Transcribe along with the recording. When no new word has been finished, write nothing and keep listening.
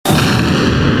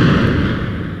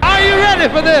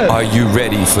ready for this? Are you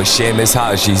ready for Seamus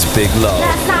Haji's Big Love? I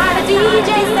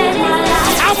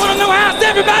want to know how's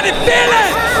everybody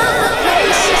feeling?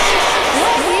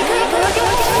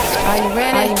 Are you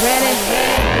ready? Are you ready?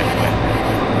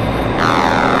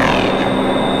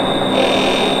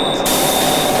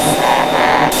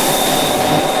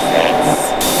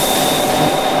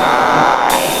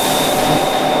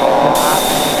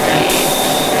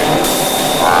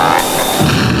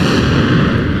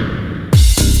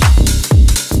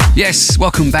 Yes,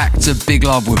 welcome back to Big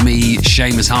Love with me,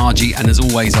 Seamus Haji, and as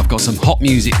always, I've got some hot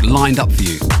music lined up for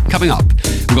you. Coming up,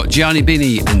 we've got Gianni,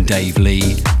 Bini and Dave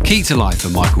Lee, Key to Life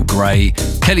and Michael Gray,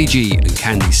 Kelly G and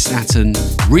Candi Staton,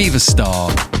 Riva,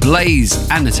 Starr, Blaze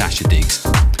and Natasha Diggs.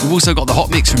 We've also got the hot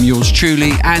mix from yours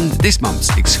truly, and this month's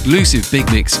exclusive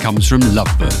big mix comes from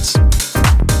Lovebirds.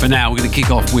 For now, we're going to kick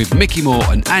off with Micky Moore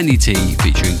and Andy T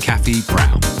featuring Kathy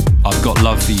Brown. I've Got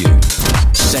Love for You.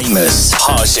 Seamus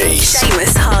Haji.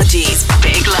 Seamus Haji's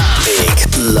Big Love.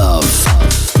 Big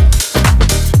Love.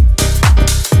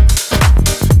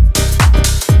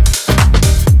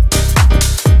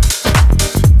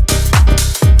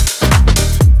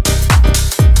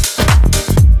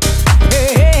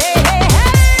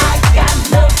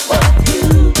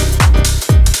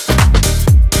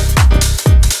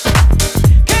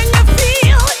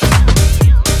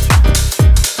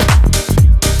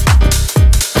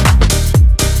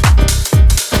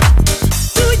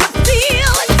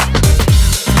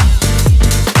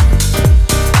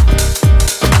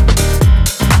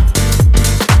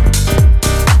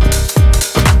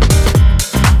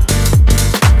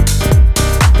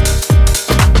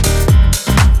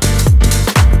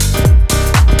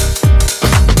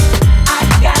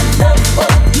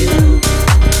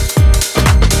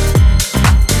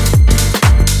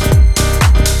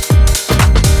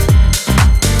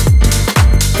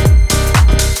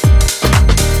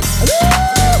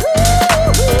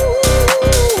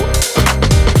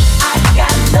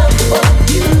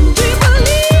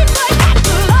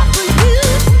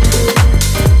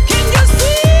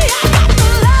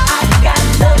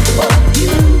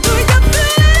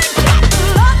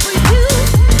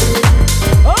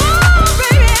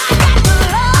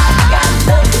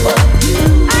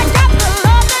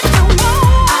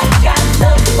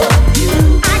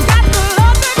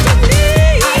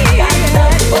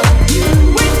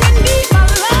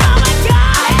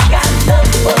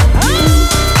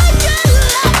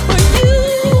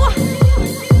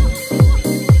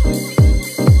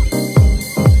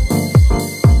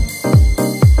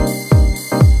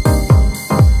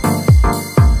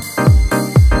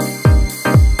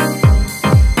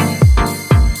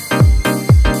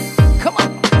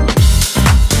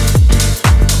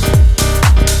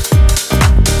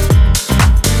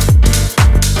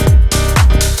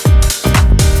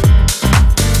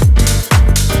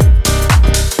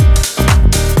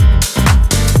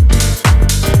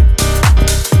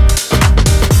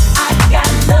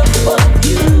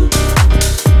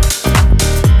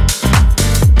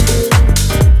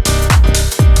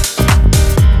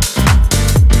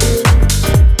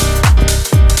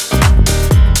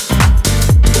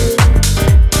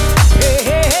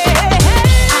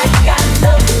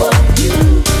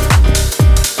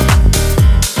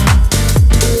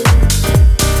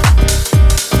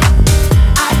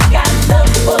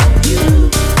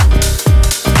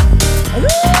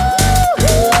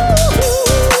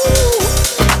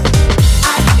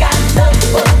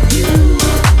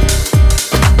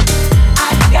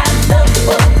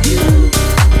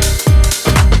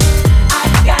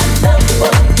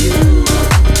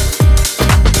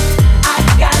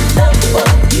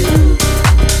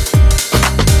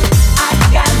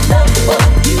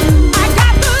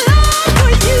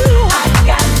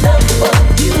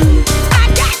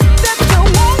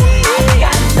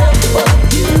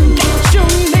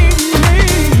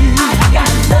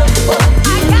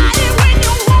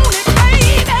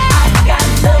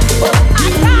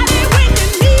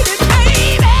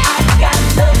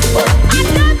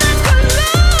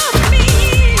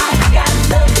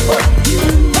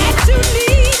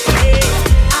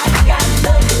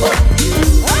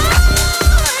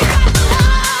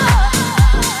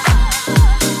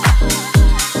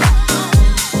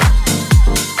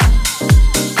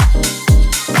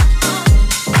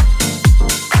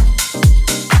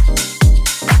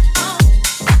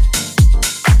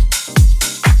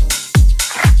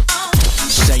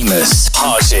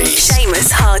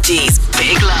 Seamus Haji's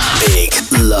Big Love. Big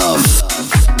Love.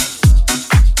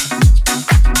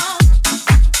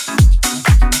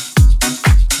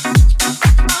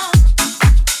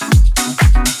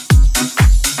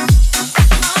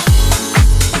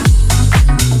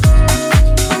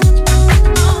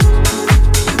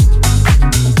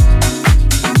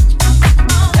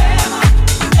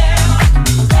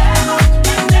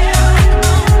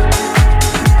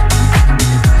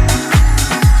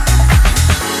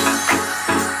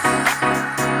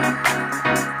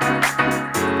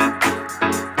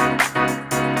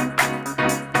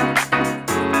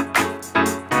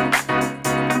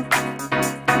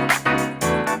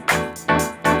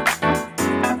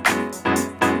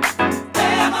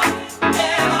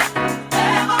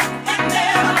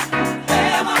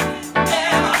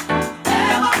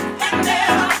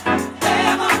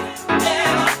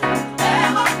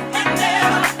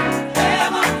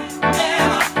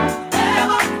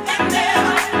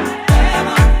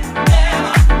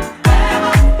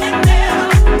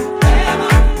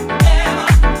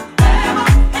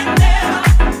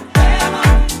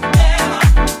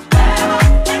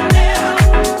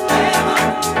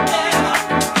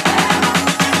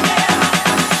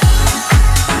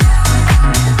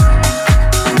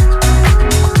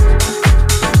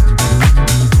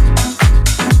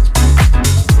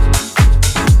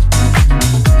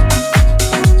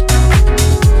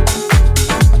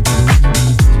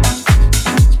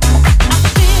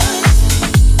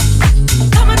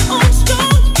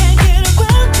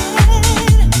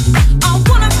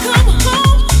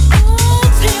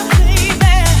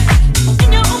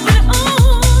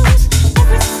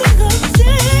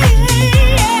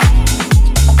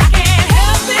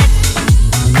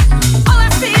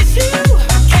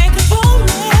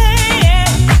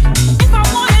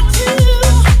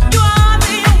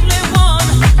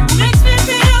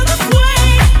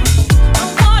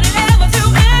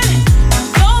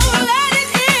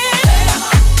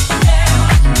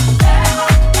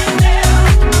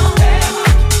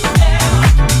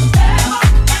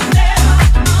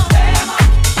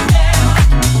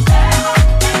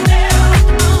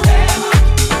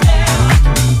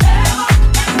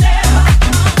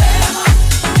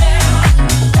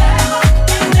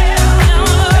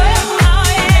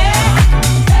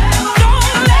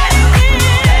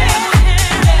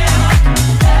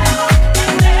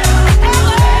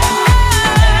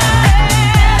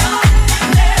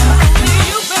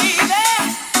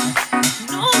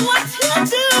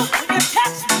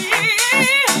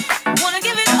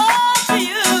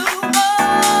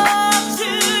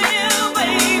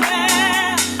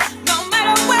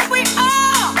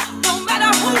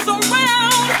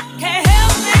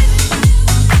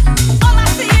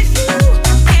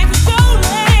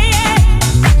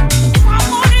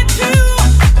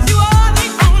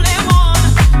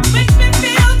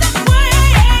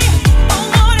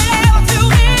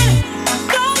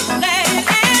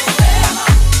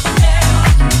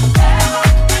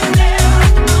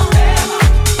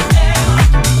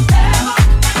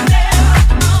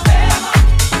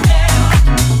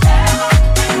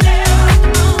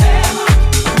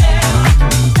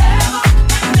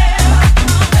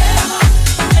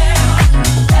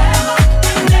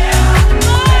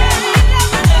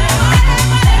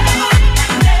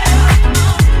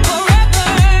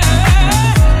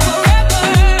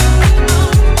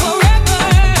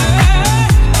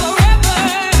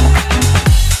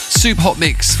 super hot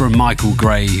mix from Michael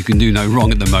Gray, who can do no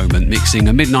wrong at the moment, mixing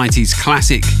a mid-90s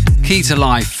classic, Key to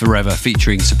Life Forever,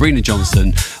 featuring Sabrina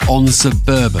Johnston on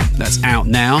Suburban. That's out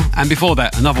now. And before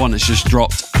that, another one that's just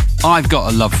dropped, I've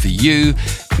Got a Love for You,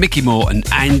 Micky Moore and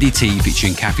Andy T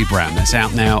featuring Kathy Brown. That's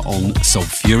out now on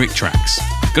Soulfuric Trax.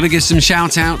 Gotta give some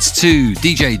shout outs to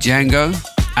DJ Django,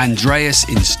 Andreas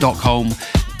in Stockholm,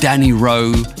 Danny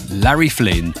Rowe, Larry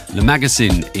Flynn, Le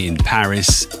Magazine in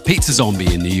Paris, Pizza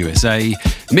Zombie in the USA,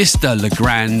 Mr.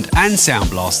 Legrand and Sound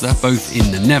Blaster, both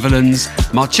in the Netherlands,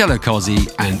 Marcello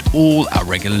Cozzi, and all our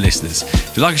regular listeners.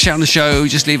 If you'd like a shout on the show,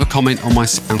 just leave a comment on my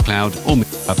SoundCloud or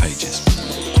my pages.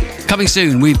 Coming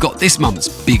soon, we've got this month's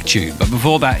big tune, but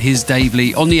before that, here's Dave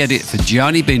Lee on the edit for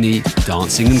Gianni Bini,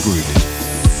 Dancing and Grooving.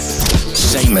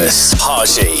 Seamus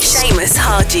Haji. Seamus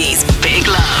Haji's Big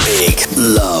Love. Big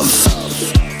Love.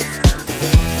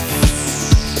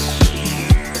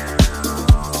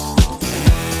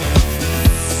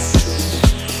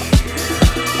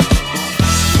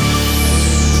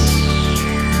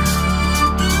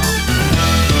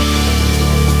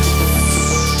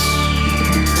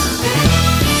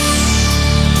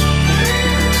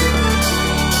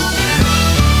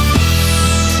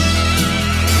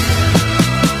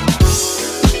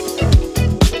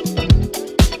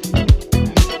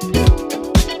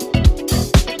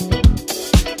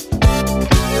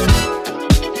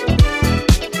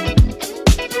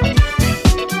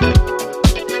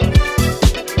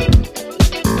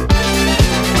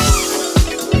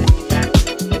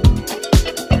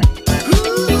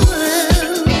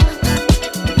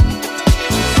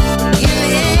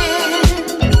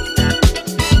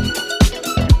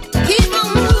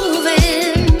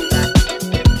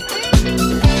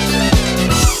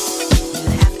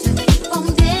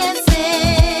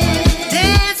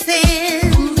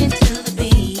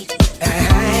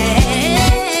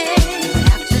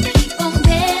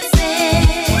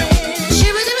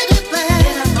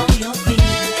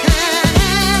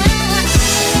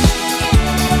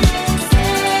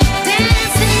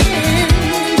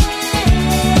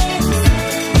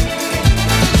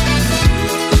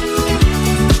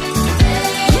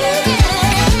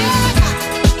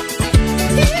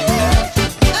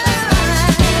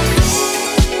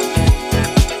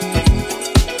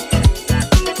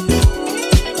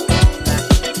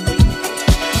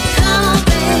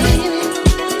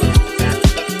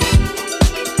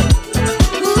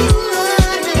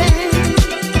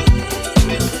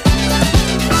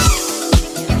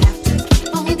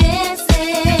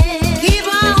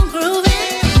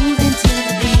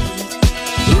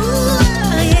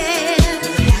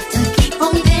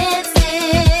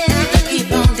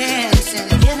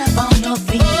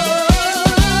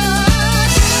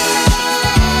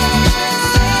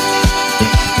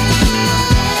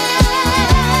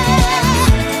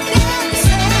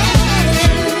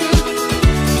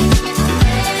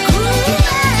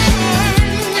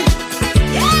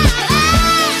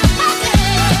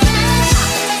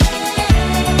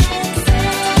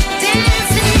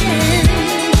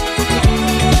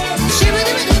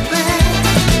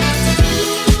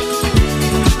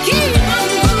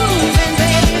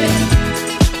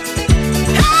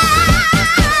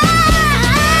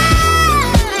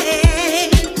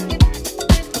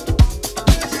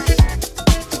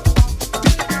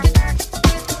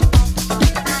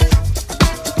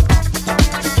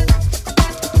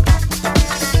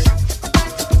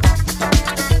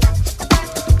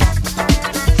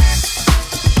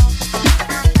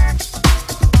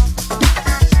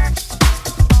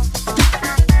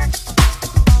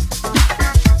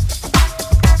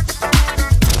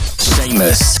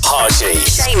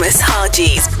 Seamus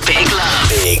Haji's Big Love.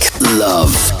 Big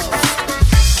Love.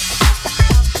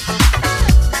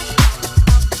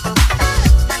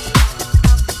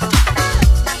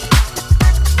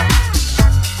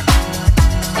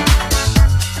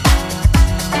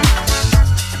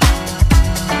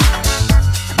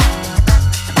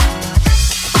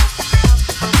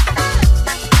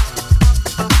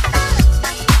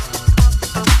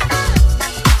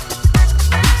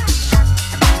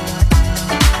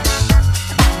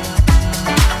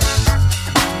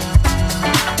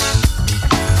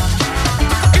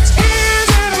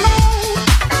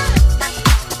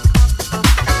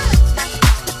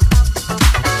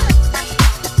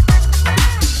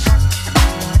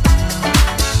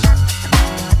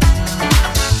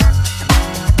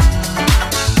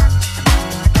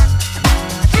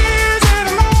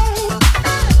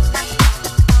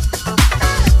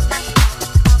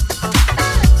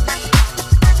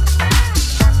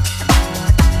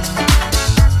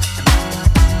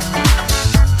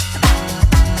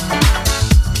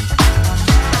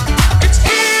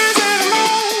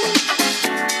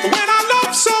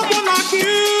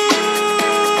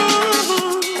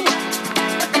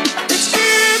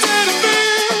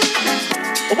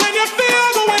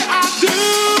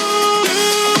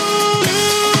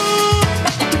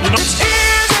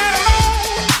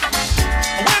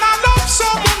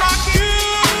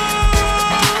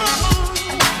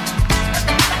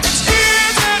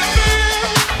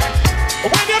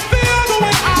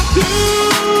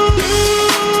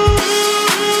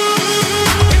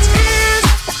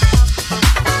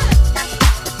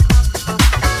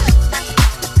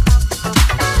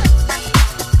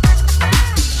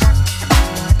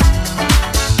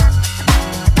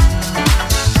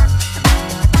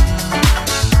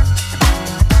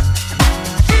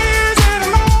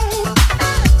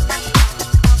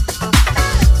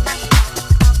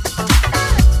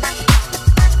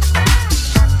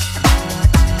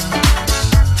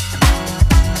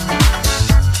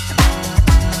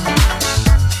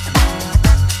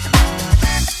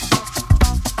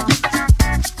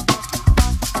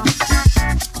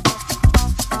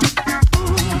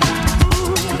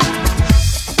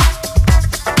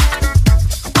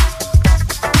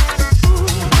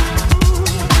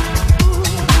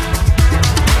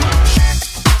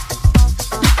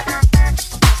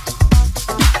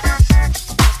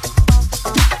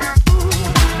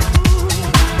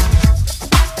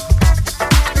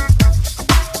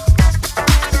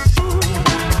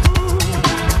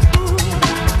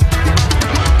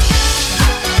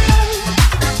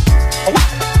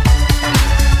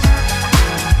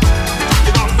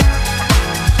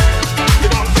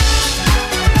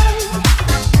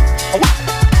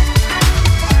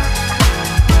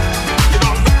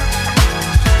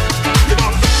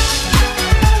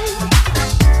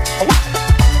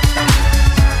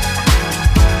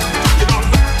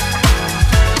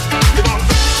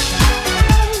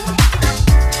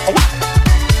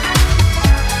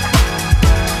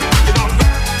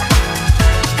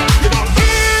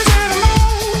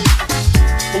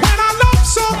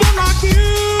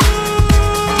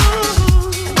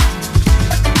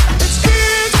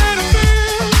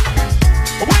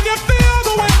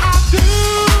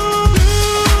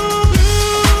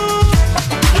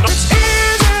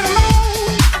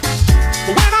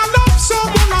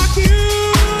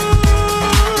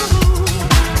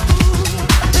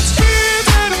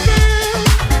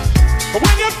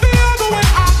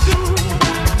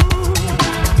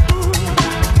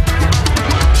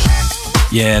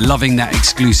 Yeah, loving that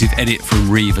exclusive edit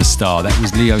from Riva Starr. That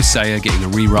was Leo Sayer getting a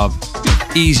re-rub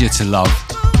of Easier to Love.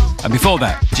 And before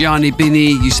that, Gianni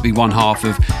Bini used to be one half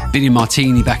of Bini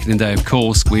Martini back in the day, of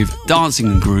course, with Dancing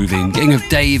and Grooving, getting of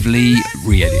Dave Lee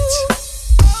re-edit.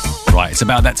 Right, it's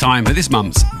about that time for this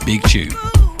month's Big Tune.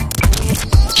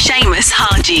 Seamus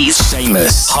Haji's.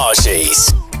 Seamus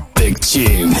Haji's Big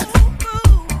Tune.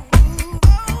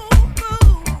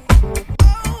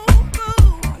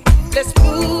 Let's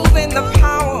move in the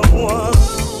power one.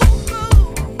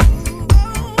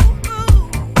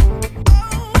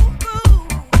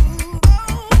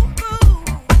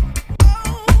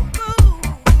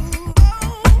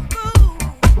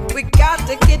 We got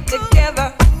to get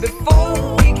together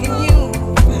before we can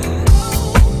unify.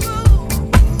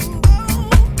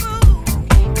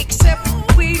 Except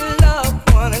we love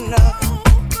one another.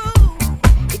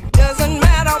 It doesn't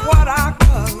matter what our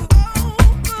color.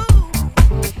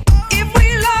 If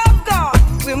we love God,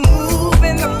 we move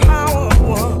in the power of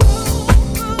one.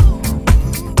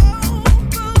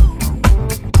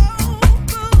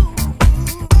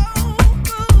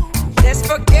 Let's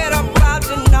forget about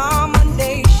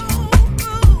denomination,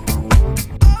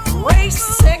 race,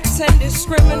 sex, and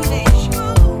discrimination.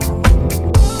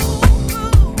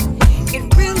 It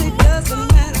really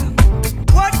doesn't matter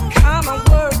what kind of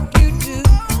work you do.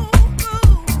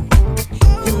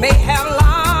 You may have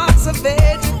lots of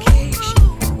education,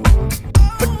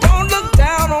 but don't look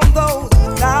down on those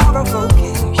without a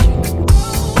vocation.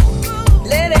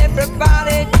 Let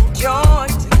everybody join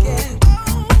together.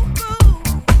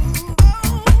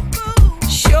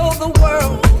 Show the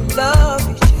world we love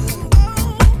each other.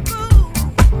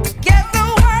 Get the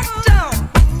work done.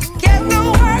 Get the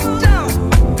work done.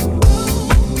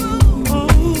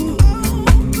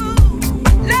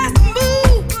 Let's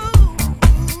move.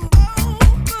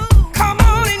 Come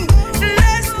on and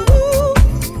let's move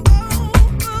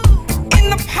in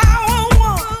the power of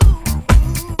one.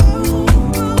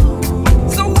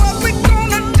 So what we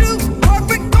gonna do? What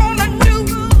we gonna do?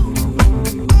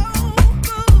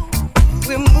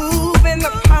 We move in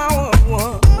the power of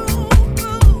one.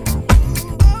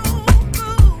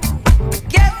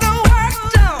 Get the work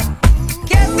done.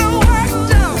 Get the work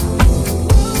done.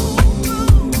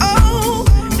 Oh,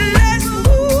 let's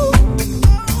move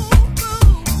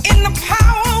in the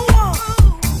power of one.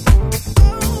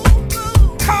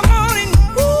 Come on and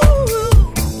move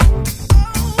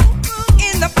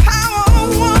in the power of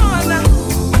one.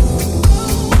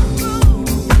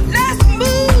 Let's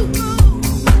move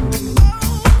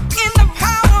in the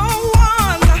power of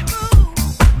one.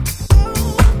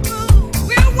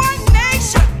 We're one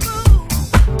nation.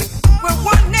 We're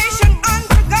one nation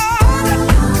under God.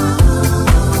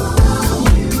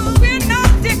 We're not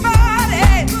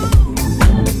divided.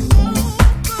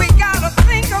 We gotta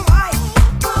think alike.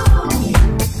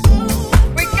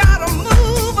 We gotta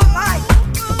move alike.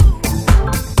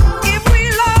 If we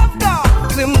love God,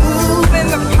 we move in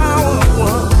the power of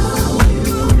one.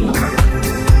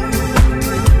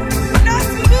 Let's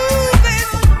move as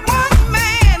one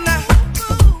man.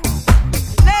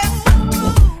 Let's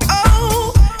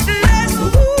move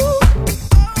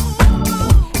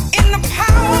in the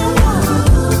power of one.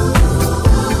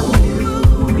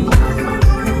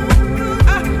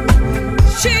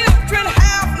 Children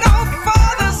have no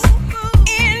fathers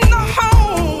in the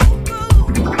home.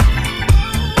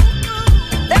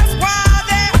 That's why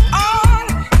they all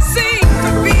seem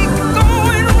to be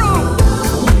going wrong.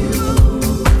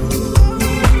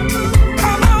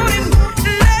 Come on and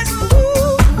let's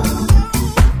move.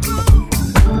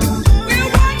 We're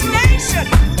one nation.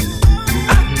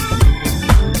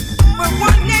 We're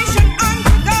one nation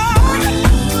under God.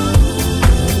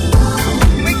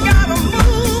 We gotta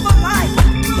move alike.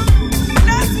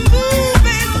 Let's move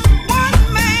as one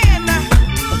man.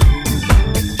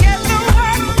 Get the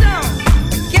work done.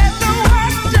 Get the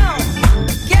work done.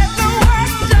 Get the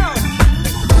work done.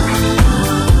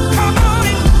 Come on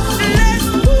and let's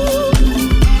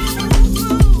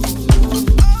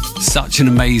move. Such an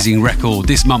amazing record.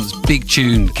 This month's big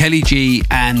tune, Kelly G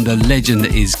and the legend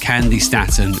that is Candy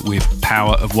Staton with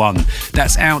Power of One.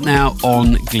 That's out now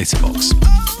on Glitterbox.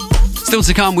 Still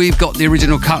to come, we've got the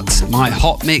original cut, my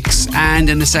hot mix, and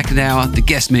in the second hour, the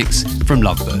guest mix from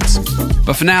Lovebirds.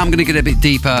 But for now, I'm going to get a bit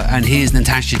deeper, and here's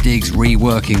Natasha Diggs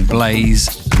reworking Blaze,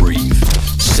 Breathe.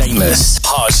 Seamus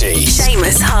Haji.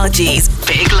 Seamus Haji's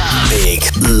Big Love. Big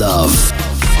Love.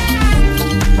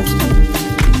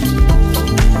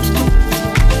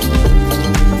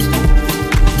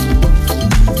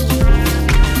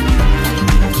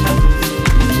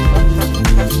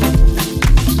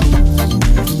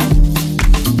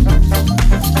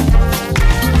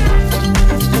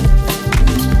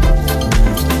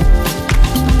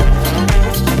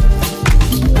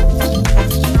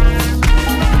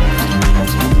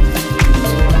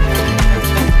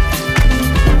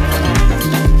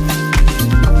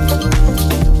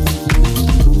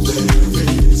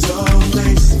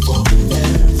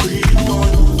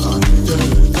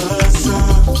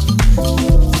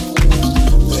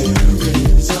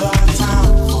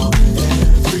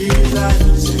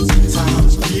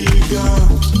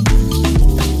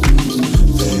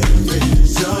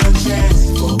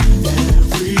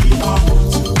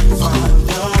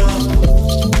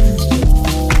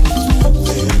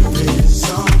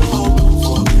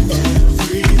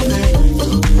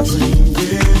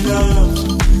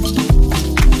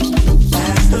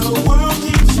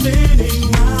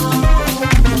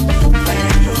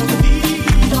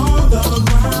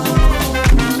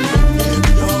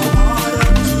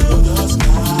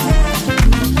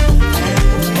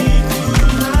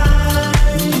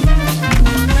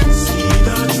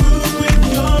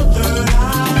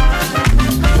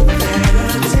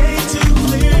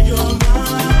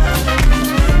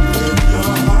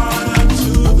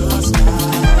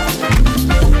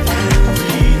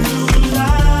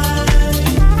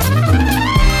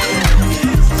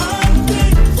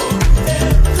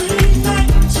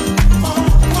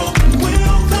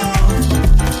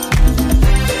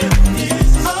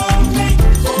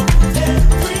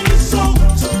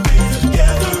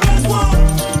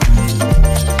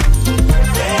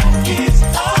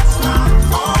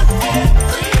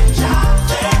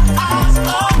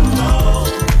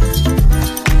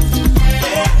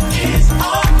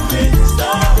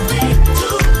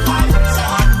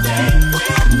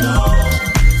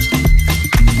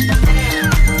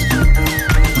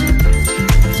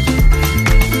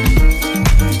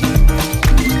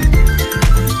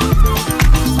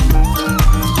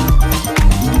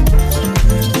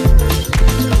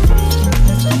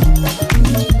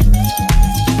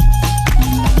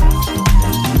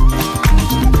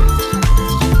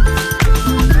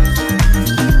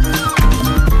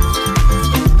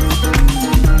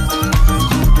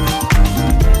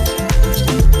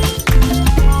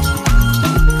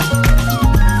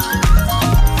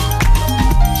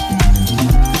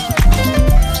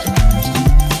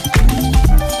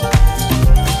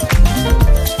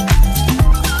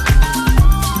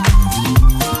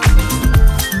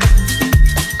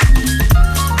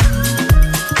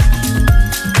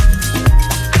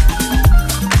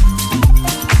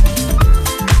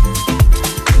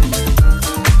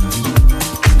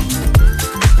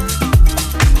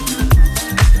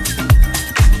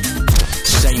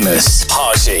 Seamus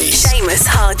Haji. Seamus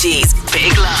Haji's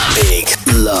Big Love.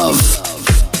 Big Love.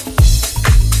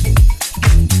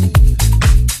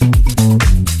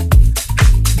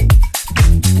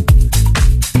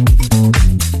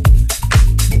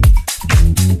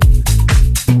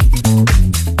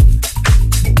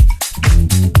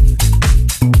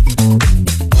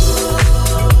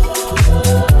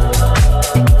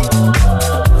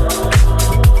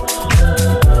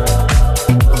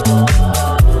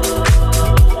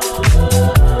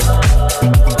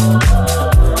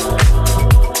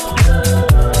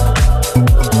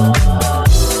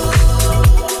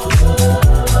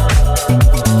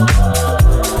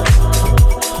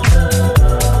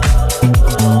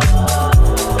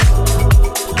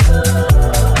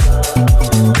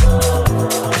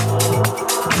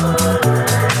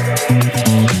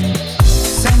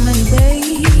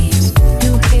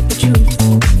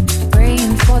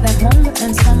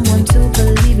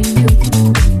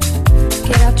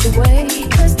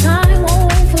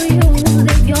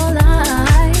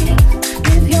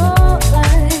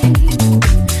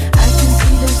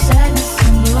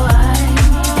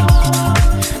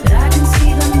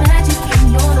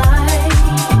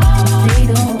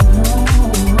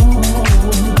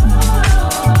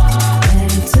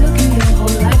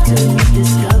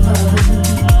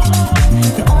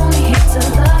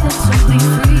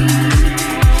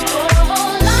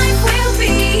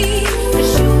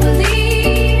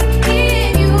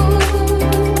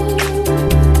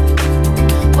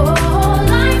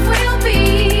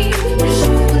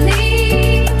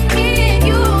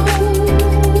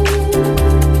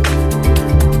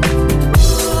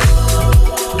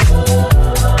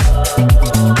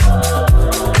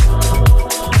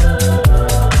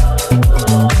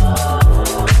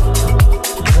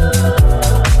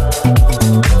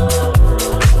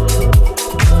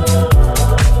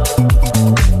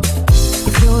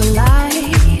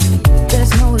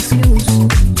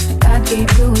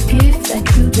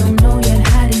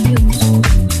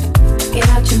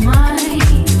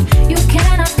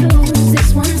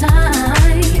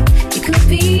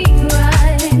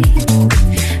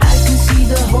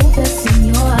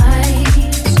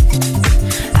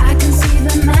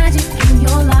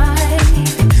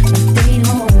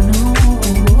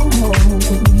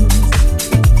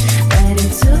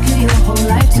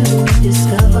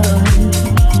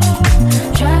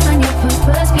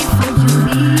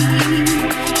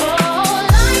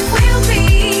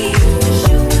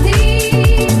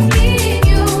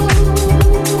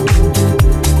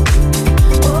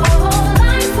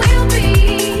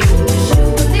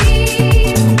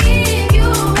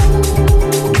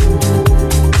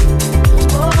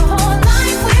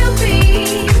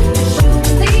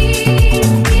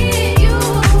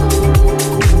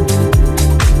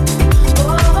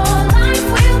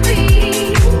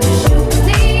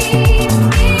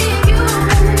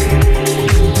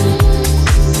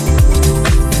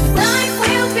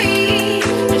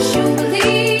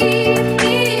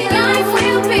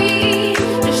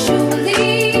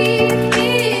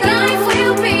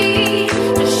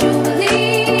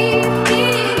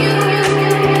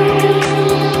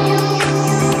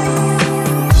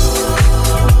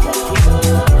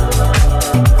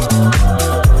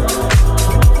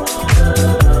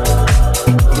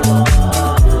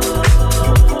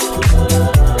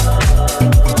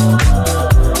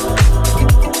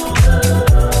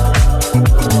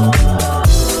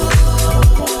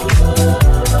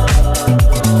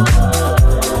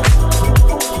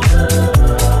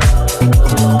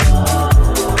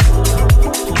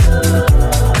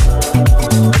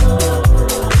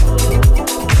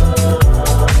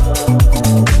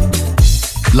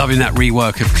 Loving that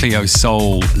rework of Cleo's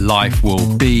Soul, Life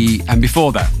Will Be. And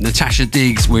before that, Natasha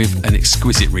Diggs with an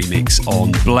exquisite remix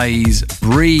on Blaze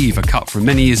Breathe, a cut from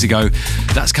many years ago.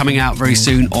 That's coming out very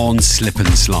soon on Slip and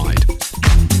Slide.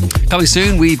 Coming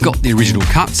soon, we've got the original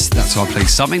cuts. That's why I play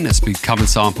something that's been covered,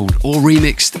 sampled or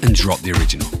remixed and drop the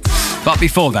original. But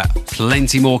before that,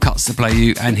 plenty more cuts to play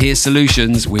you, and here's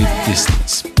SouLutions with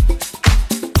Distance.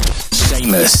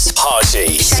 Seamus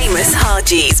Haji. Seamus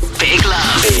Haji's Big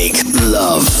Love. Big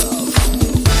Love.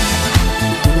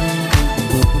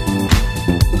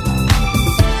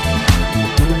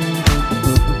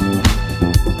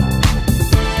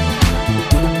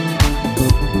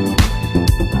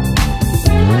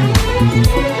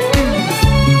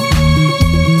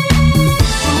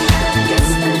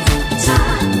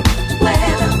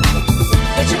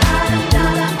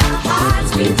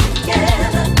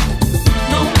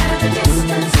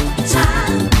 Distance,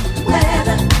 time,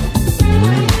 weather.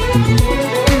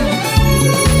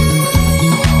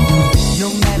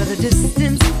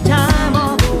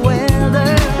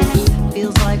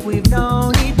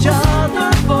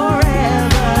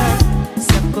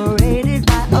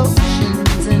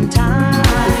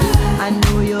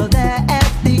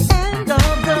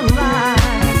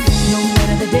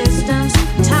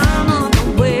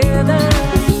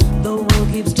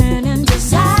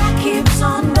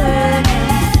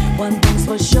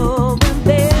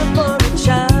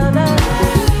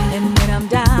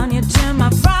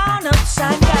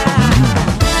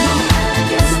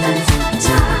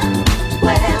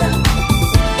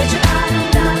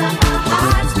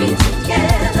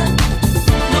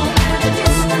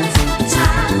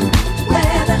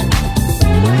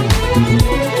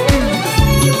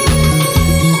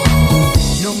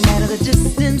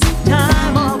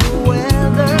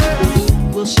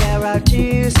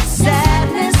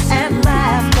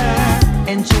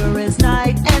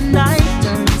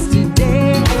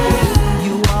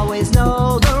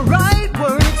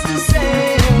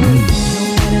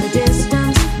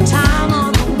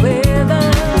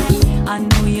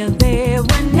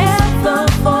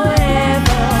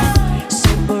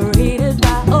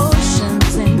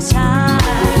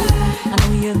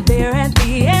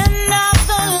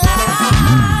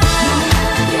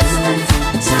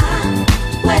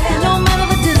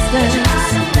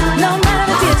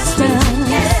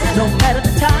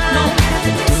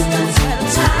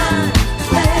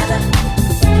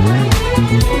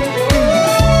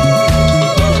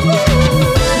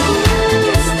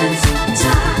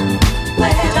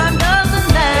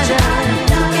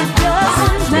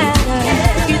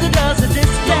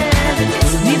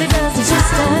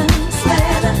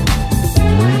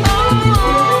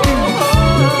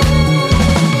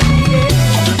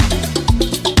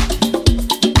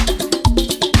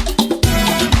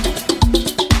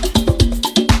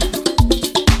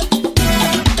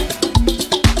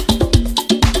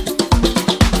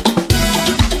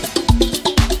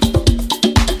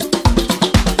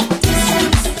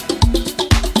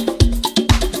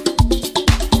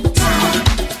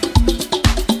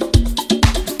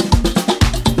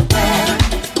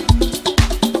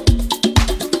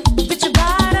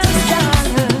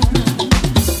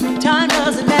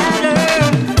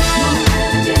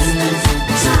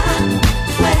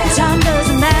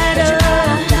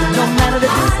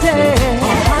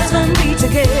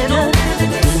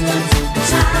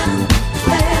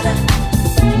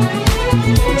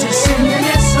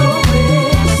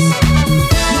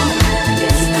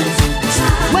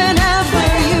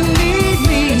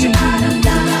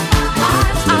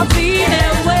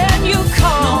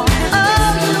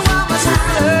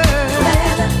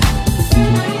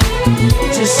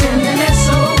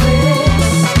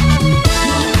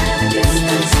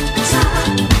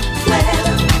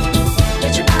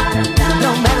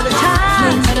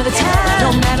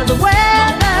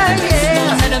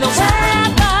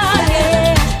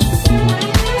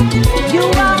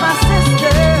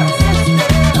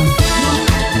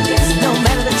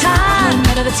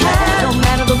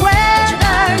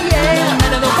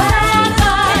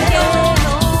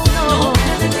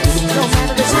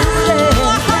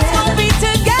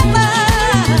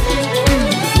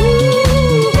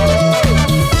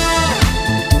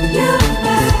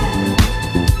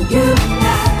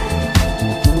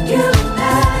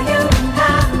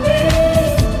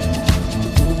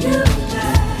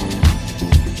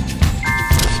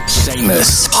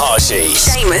 Haji.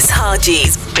 Seamus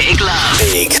Haji's Big Love.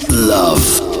 Big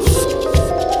Love.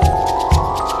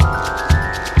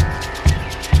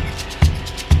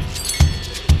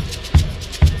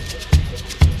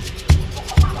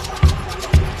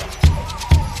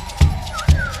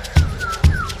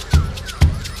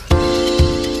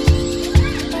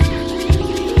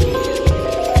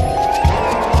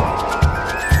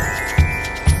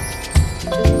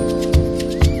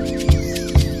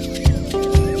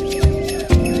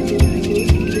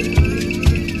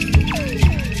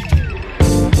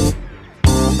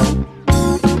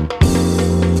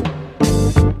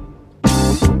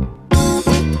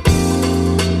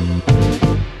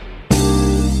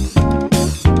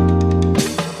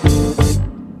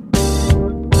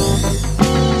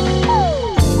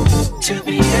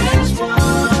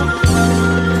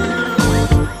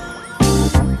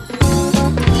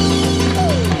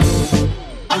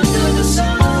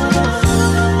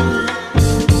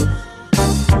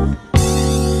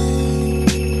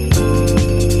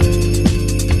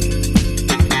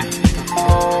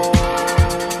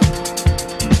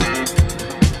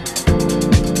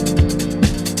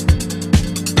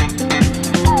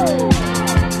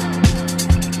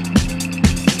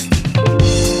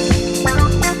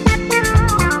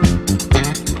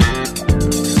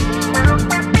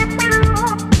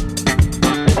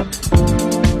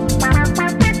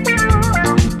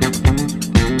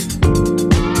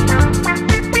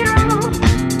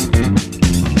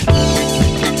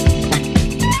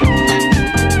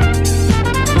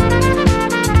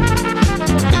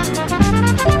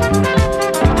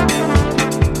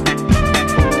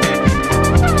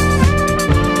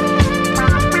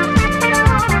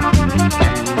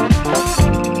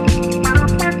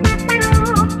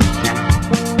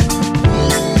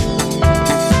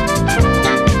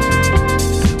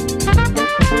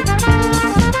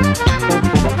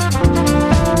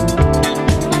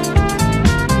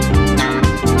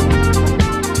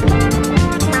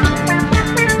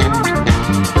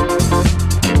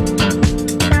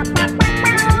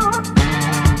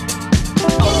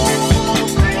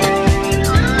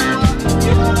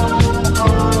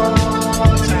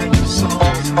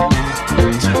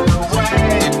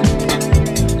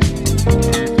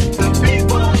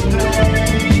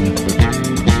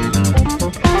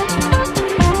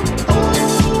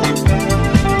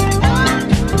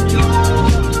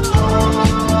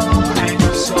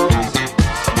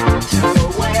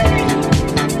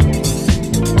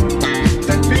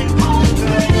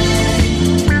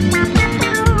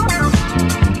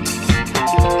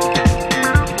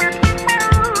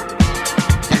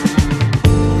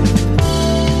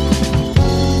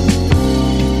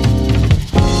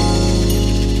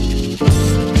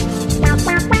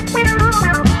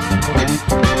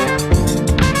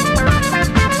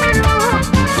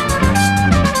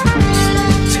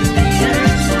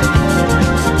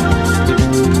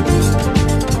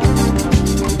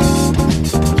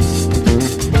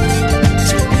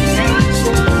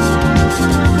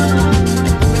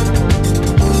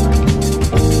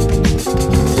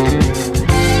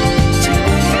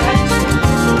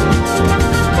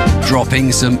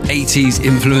 Dropping some 80s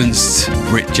influenced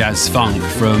Brit jazz funk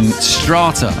from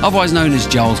Strata, otherwise known as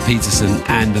Giles Peterson,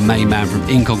 and the main man from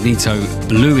Incognito,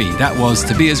 Louise. That was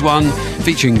To Be As One,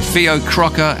 featuring Theo,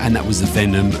 Croker, and that was the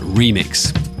Venom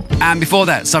remix. And before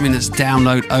that, something that's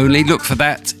download only, look for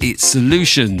that, it's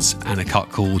SouLutions and a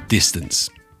cut called Distance.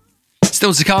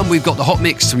 Still to come, we've got the hot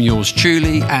mix from yours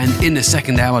truly, and in the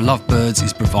second hour, Lovebirds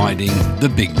is providing the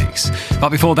big mix. But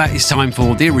before that, it's time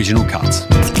for the original cut.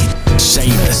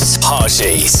 Seamus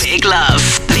Haji's Big Love.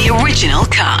 The original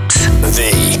cut.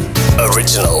 The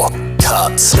original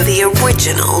cut. The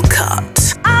original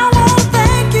cut. I want to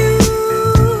thank you,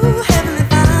 Heavenly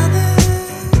Father,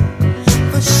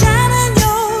 for shining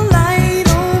your light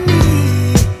on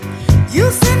me. You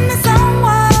sent me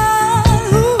someone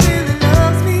who really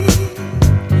loves me,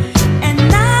 and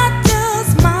not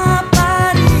just my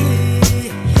body.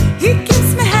 He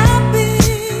keeps me happy,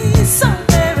 so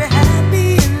very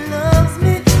happy, and loves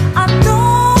me. I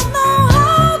don't know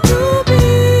how to be.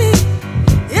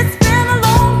 It's been a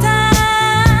long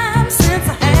time since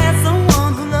I had someone.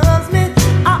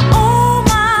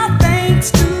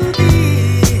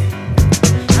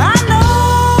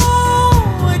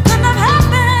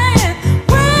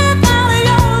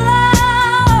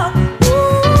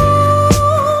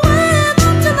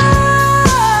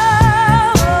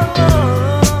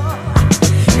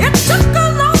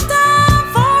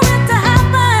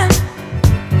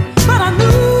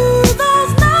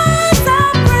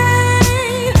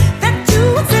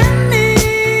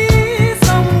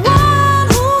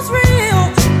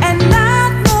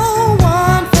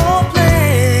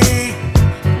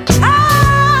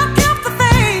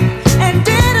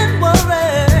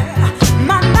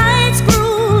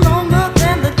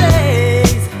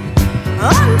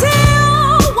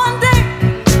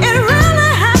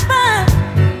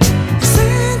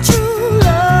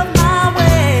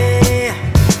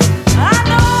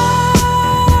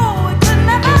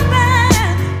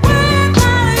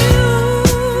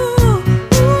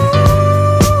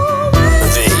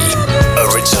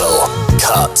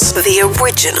 The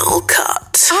original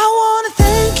cut. I want to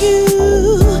thank you,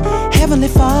 Heavenly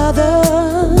Father,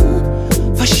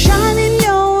 for shining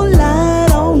your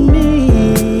light on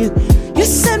me. You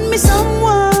sent me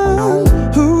someone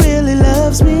who really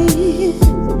loves me,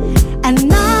 and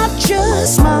not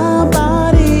just my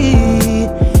body.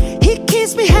 He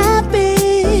keeps me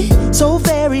happy, so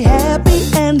very happy,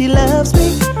 and he loves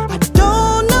me. I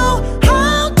don't know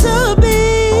how to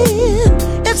be.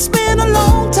 It's been a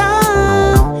long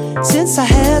time since I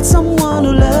had someone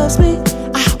who loves me.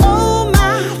 I owe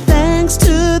my thanks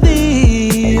to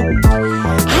thee.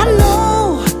 I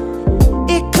know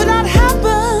it could not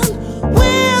happen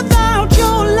without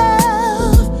your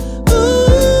love.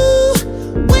 Ooh,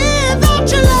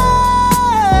 without your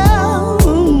love.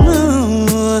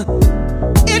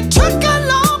 It took a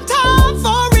long time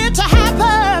for it to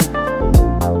happen,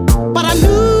 but I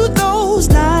knew those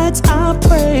nights I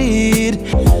prayed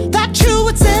that you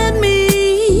would send me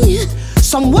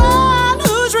someone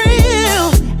who's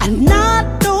real and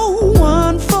not no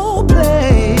one for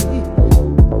play.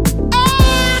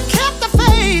 I kept the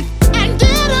faith and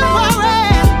didn't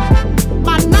worry.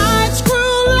 My nights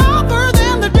grew longer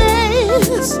than the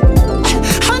days,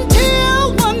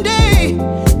 until one day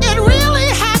it really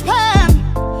happened.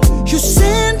 You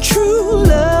sent true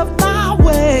love my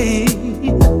way.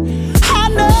 I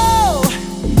know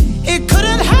it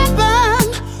couldn't happen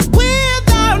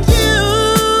without you.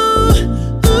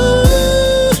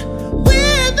 Ooh,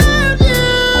 without you.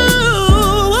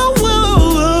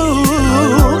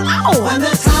 When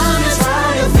the time is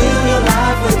right, you fill your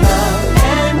life with love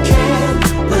and can't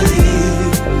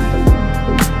believe,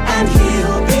 and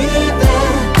he'll be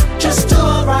there. Just do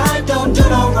it right, don't do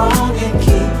no wrong, and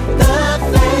keep the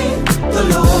faith. The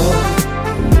Lord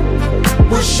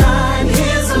will shine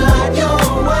his light your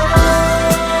way.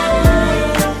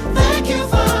 Thank you,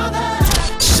 Father.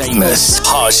 Seamus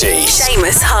Haji.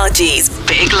 Seamus Haji's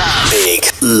Big Love. Big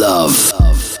Love.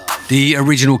 The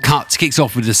original cut kicks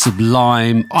off with the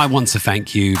sublime I Want to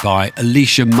Thank You by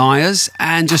Alicia Myers,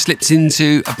 and just slips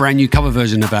into a brand new cover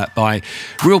version of that by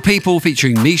Real People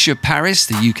featuring Misha Paris,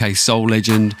 the UK soul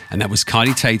legend, and that was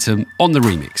Kaidi Tatham on the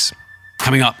remix.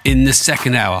 Coming up in the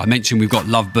second hour, I mentioned we've got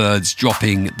Lovebirds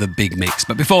dropping the big mix,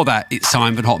 but before that, it's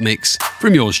time for the hot mix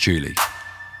from yours truly.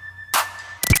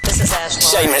 This is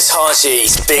Ashmore. Seamus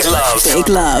Haji's Big Love. Big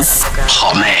Love.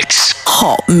 Hot Mix.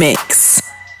 Hot Mix.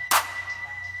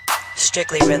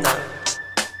 Strictly Rhythm.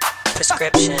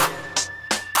 Prescription.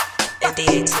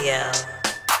 NDATL.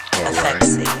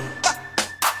 Effexy.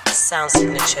 Sound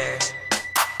Signature.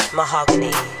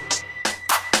 Mahogany.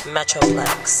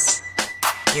 Metroplex.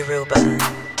 Yoruba.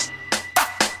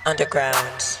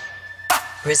 Underground.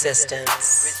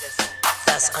 Resistance.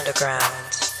 That's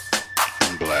underground.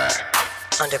 Black.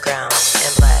 Underground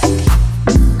and black.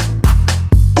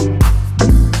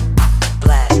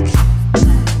 Black.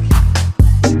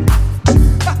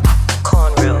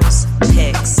 Cornrows,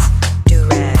 pics,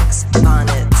 do-rags,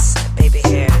 bonnets, baby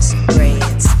hairs,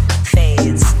 braids,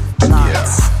 fades,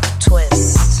 locks,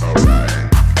 twists,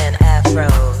 and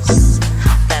afros.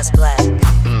 That's black.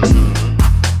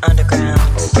 Underground.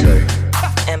 Okay.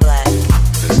 And black.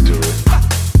 Let's do it.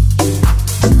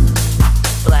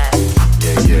 Black.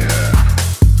 Yeah.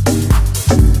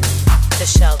 The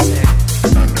shelter.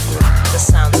 Underground. The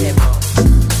sound table.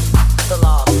 The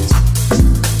loft.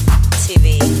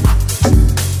 TV.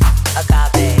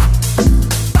 Agave.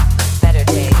 Better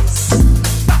Days.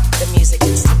 The Music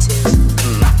Institute.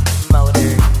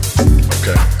 Motor.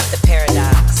 Okay. The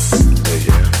Paradox.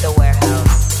 Yeah. The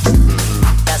Warehouse.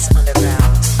 That's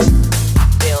underground.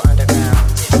 Real underground.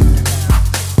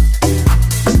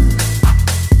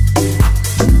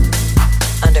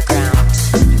 Underground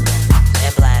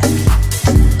and black.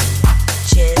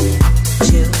 Jid,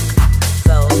 juke,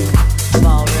 vogue,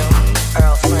 ballroom,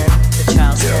 Earl Flynn, the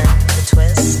Charleston, the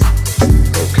twist,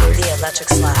 Okay. the electric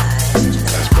slide,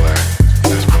 That's black.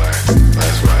 That's black.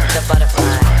 That's black. the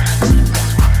butterfly.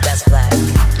 That's black.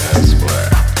 That's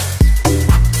black.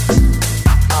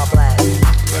 All black.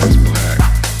 That's black.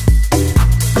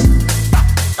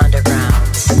 Underground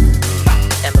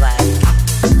and black.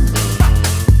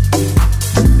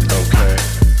 Okay.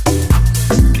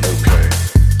 Okay.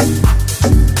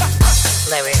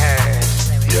 Larry Heard.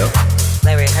 Yep.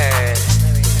 Larry Heard.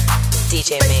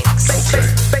 DJ Minx.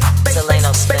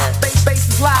 Delano Smith.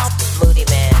 Moody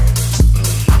Man.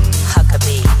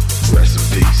 Huckabee. Rest in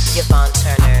peace. Yvonne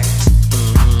Turner.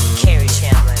 Carrie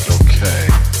Chandler. Okay.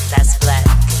 That's black.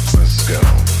 Let's go.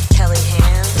 Kelly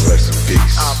Hands. Rest in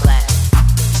peace. All black.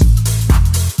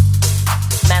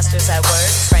 Masters at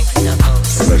Work. Frankie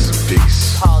Knuckles. Rest in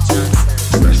peace. Paul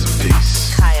Johnson. Rest in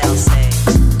peace. Kai Alce.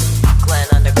 Glenn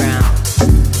Underground.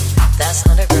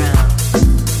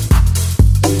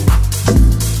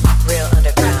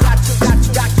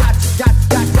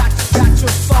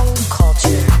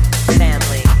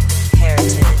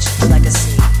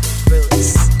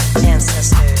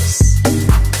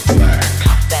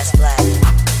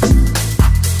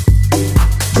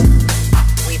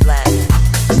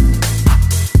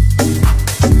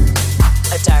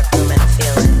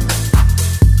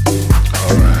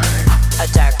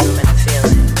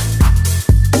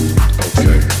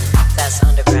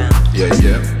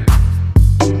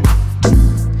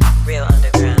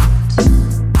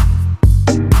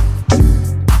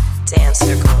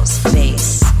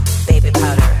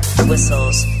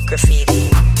 graffiti,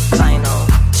 vinyl,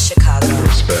 Chicago,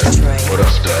 Detroit,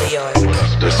 New York,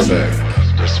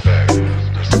 Respect.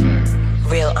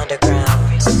 real underground,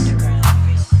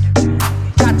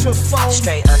 Got your phone.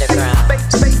 straight underground,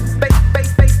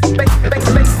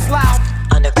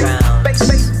 underground,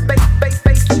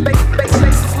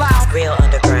 real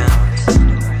underground.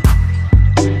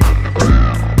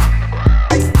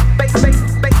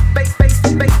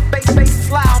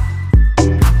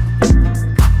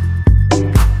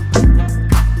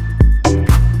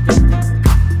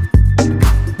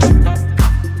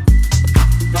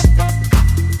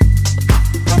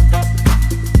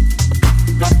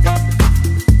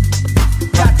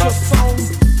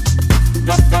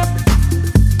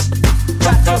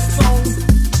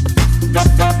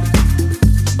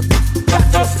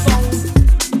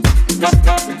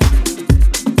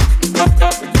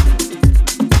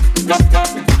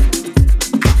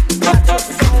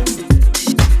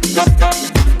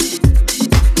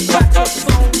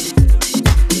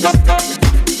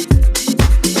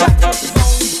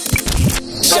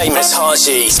 Seamus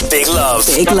Haji's Big Love.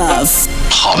 Big Love.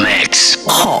 Hot Mix.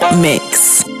 Hot Mix.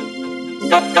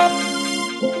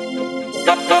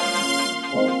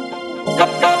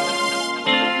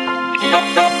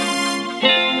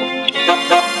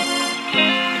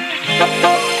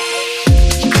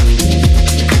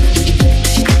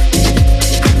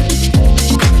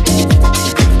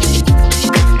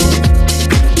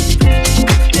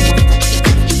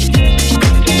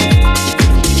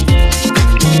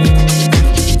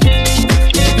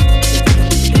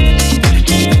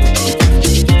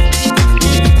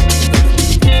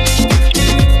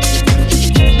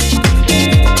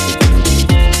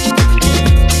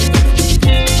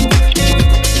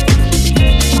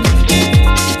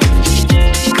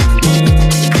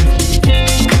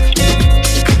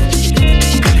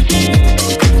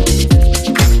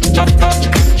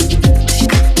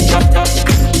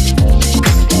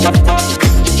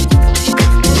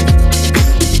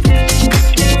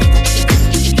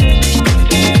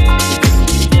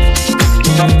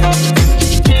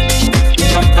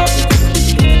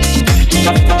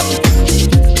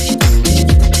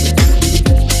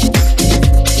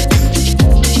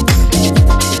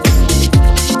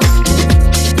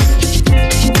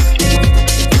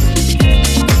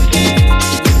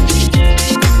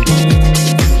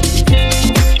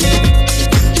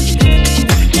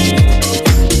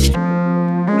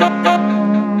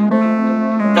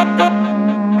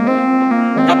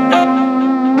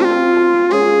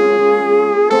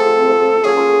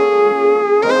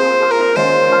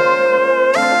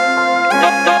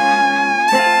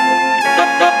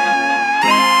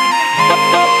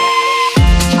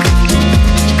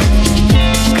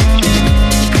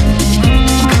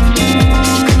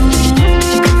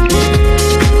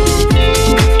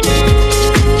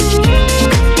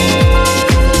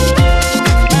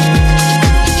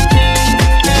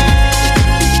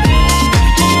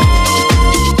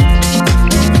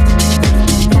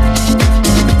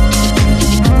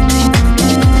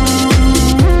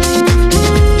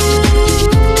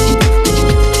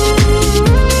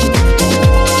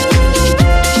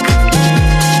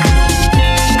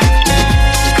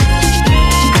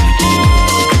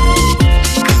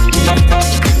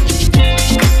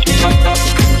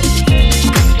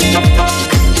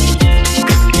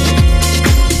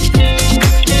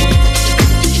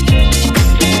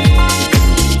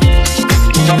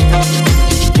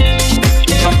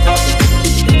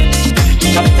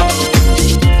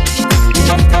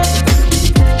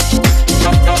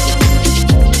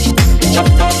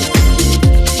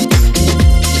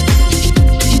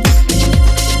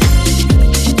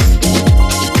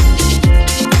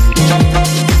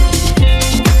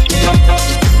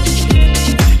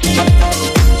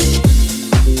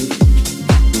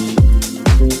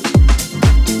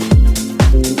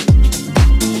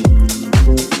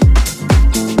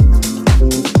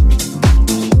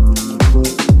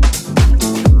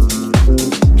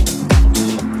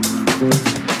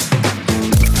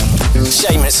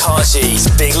 Haji's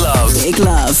Big Love. Big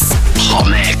Love. Hot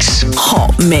Mix.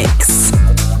 Hot Mix.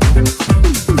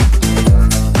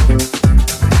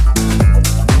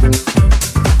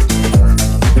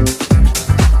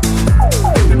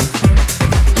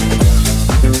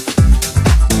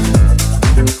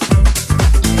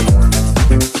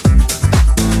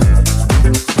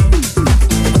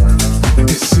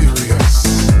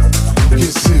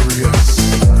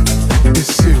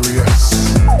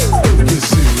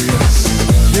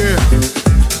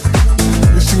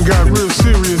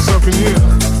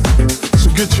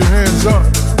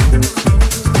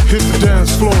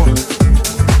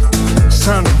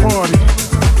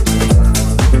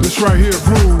 This right here,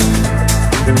 groove.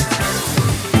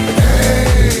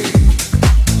 Hey,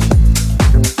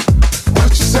 what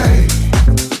you say?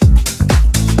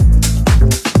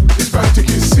 It's about to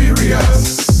get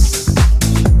serious.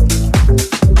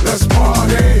 Let's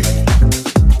party.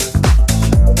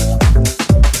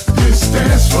 This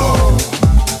dance floor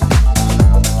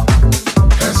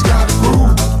has got a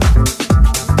groove.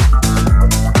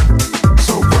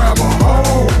 So grab a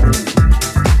hold.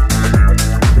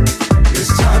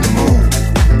 It's time to move.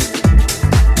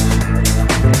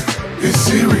 It's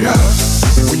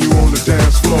serious when you on the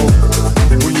dance floor.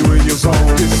 When you in your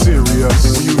zone, it's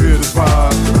serious. When you hear this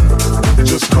vibe,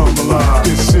 just come alive.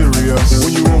 It's serious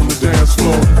when you on the dance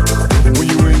floor. When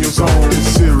you in your zone, it's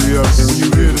serious. When you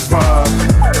hear this vibe,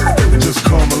 just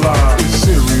come alive. It's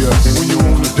serious when you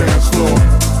on the dance floor.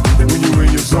 When you in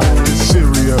your zone, it's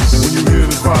serious. When you hear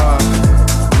this vibe,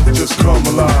 just come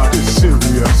alive. It's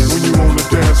serious when you on the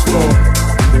dance floor.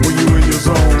 When you in your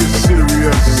zone, it's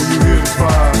serious. When you hear this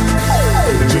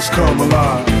vibe, just come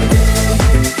alive.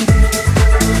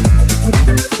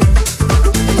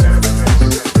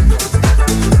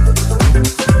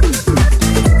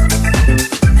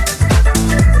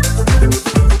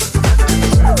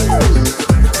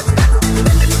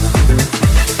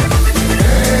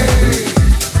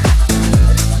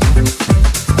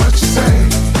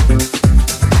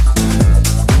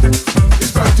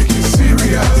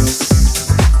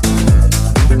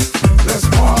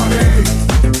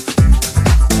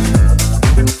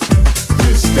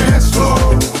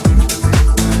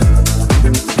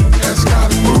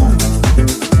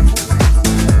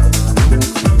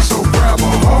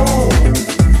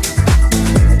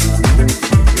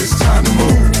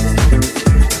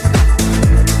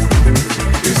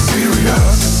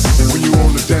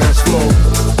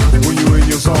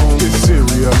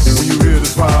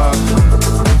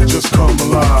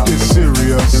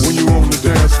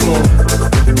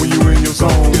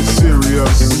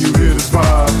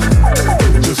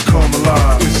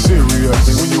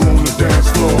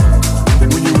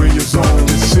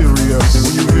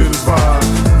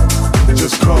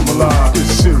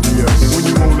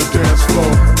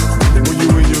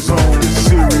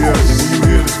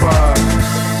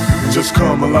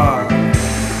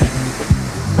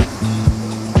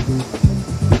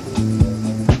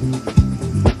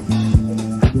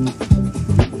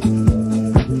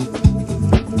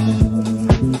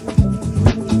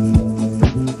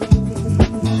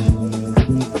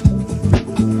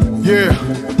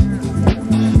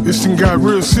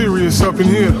 Up in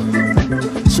here,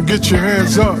 so get your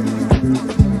hands up,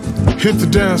 hit the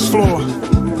dance floor.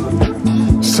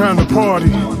 It's time to party.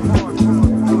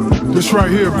 This right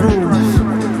here, groove.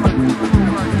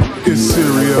 It's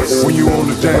serious when you on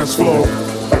the dance floor.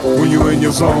 When you in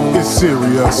your zone, it's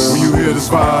serious. When you hear this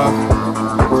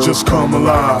vibe, just come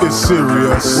alive. It's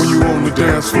serious when you on the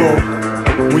dance floor.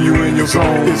 When you in your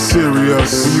zone, it's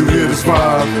serious. When you hear this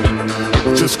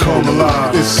vibe, just come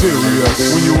alive. It's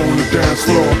serious when you on the dance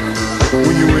floor.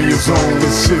 When you in your zone,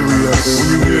 it's serious. When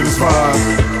you hear this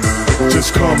vibe,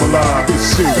 just come alive. It's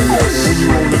serious when you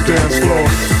on the dance floor.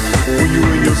 When you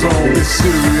in your zone, it's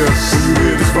serious. When you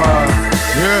hear this vibe,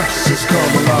 yeah, just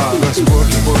come alive. Let's work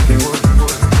it, work it, work it.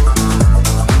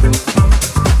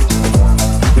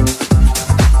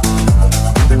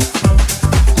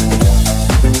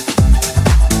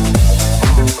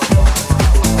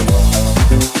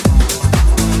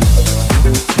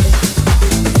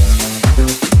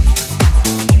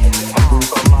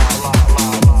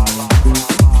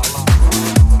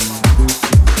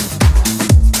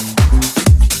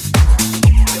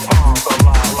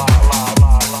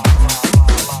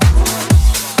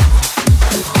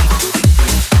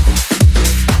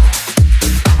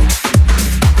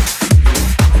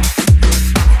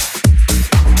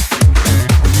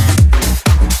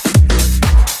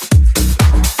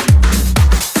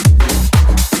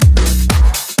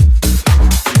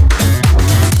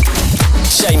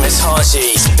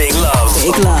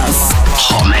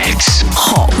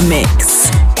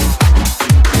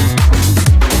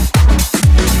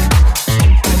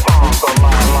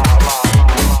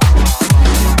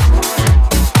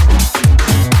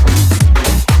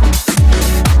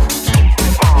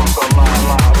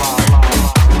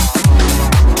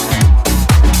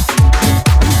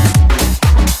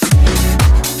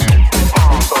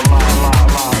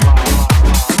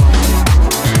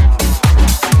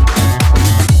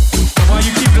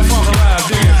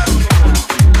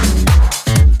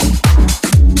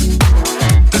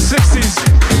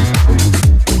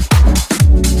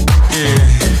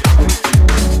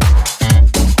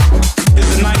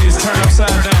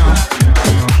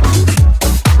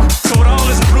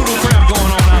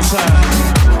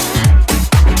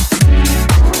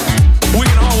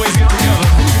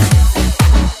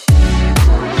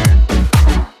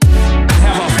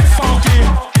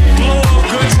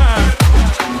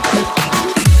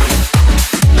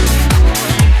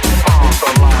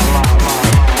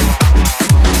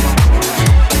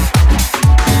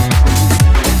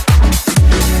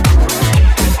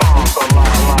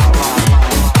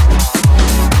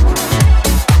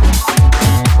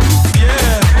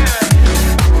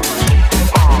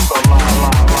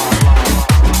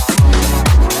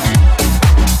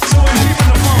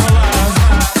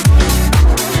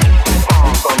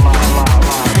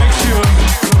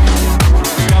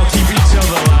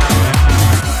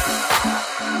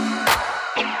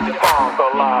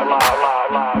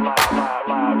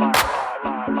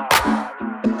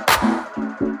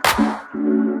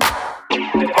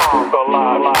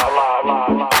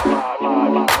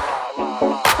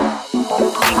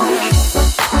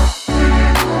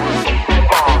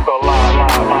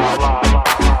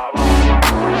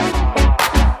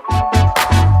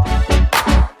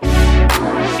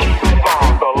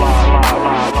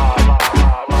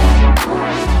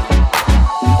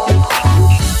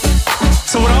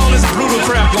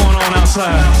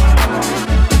 outside.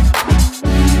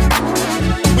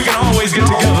 We can always get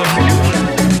together and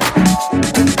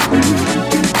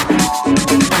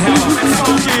have a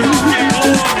funky,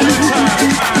 good time.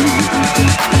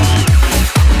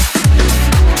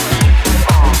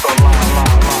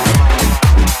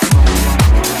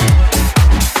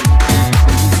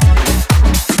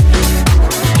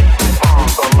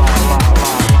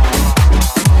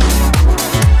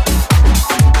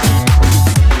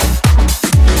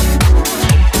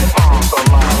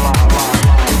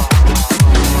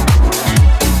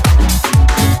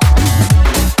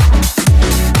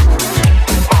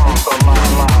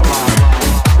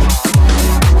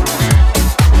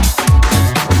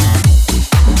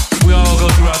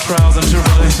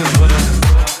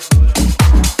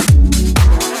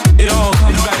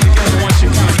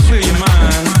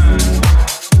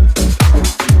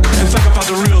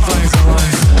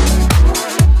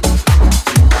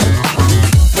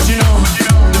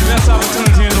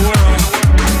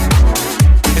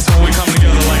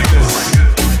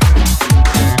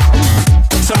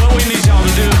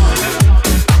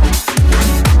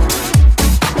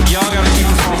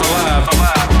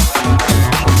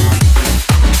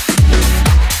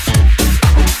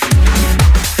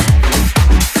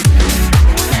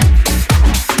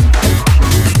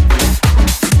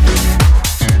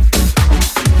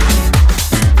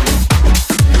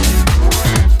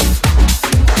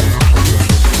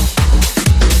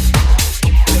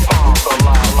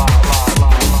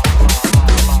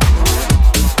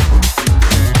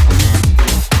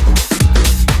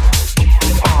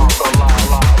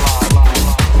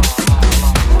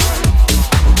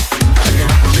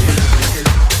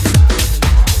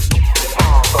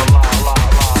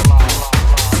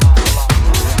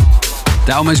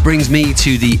 That almost brings me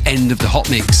to the end of the Hot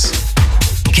Mix.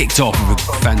 Kicked off with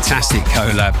a fantastic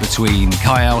collab between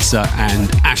Alce and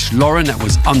Lauryn. That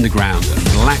was Underground and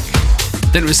Black.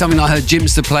 Then it was something I heard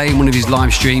Jimster play in one of his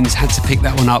live streams. Had to pick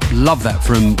that one up. Love that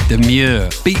from Demure.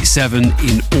 Beat 7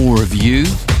 in Awe of You.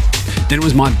 Then it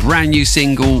was my brand new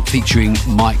single featuring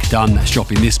Mike Dunn. That's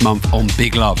dropping this month on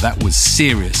Big Love. That was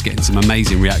serious, getting some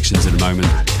amazing reactions at the moment.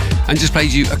 And just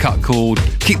played you a cut called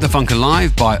Keep the Funk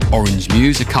Alive by Orange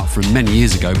Muse, a cut from many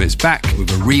years ago, but it's back with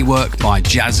a rework by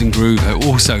Jazz and Groove, who are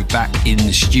also back in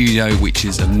the studio, which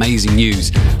is amazing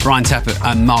news. Brian Tappert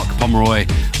and Mark Pomeroy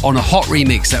on a hot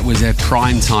remix that was their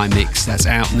prime time mix. That's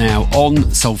out now on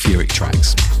Soulfuric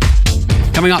Trax.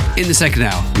 Coming up in the second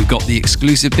hour, we've got the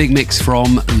exclusive big mix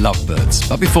from Lovebirds.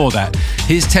 But before that,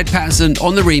 here's Ted Patterson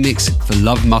on the remix for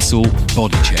Love Muscle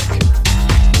Body Check.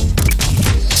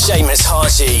 Seamus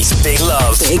Haji's Big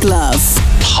Love. Big Love.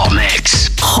 Hot Mix.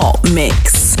 Hot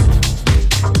Mix.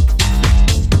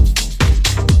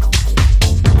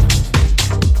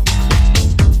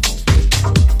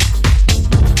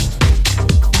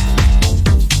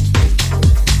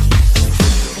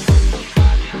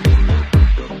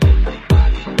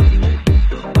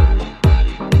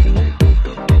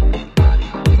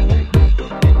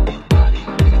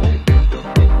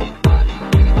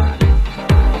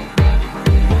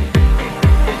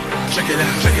 Check it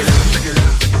out, check it out, check it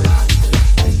out.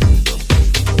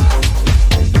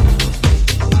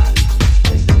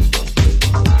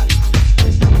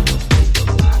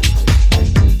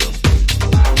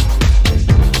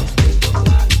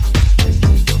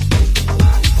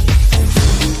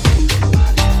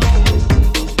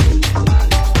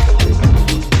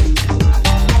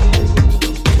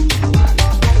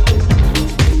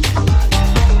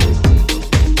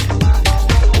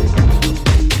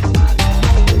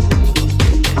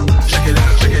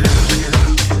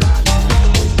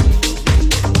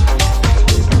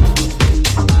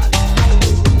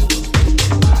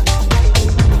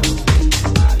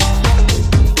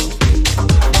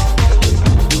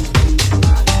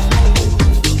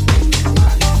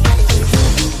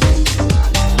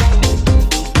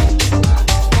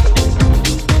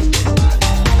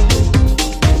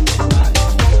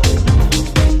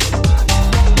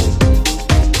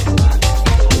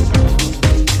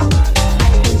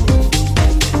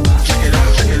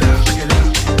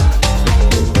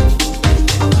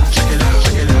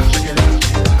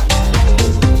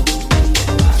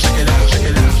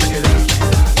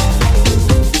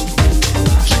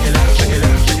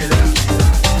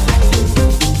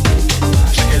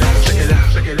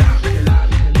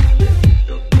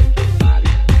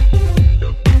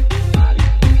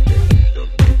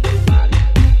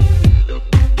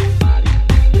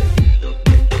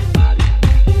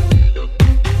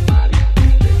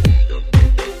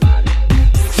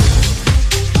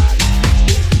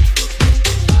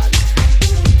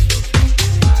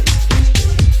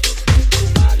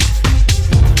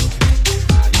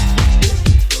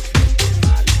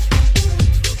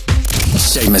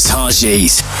 Seamus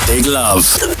Haji's Big Love.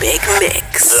 The Big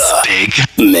Mix. The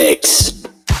Big Mix.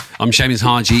 I'm Seamus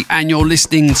Haji, and you're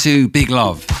listening to Big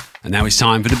Love. And now it's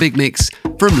time for the Big Mix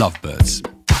from Lovebirds.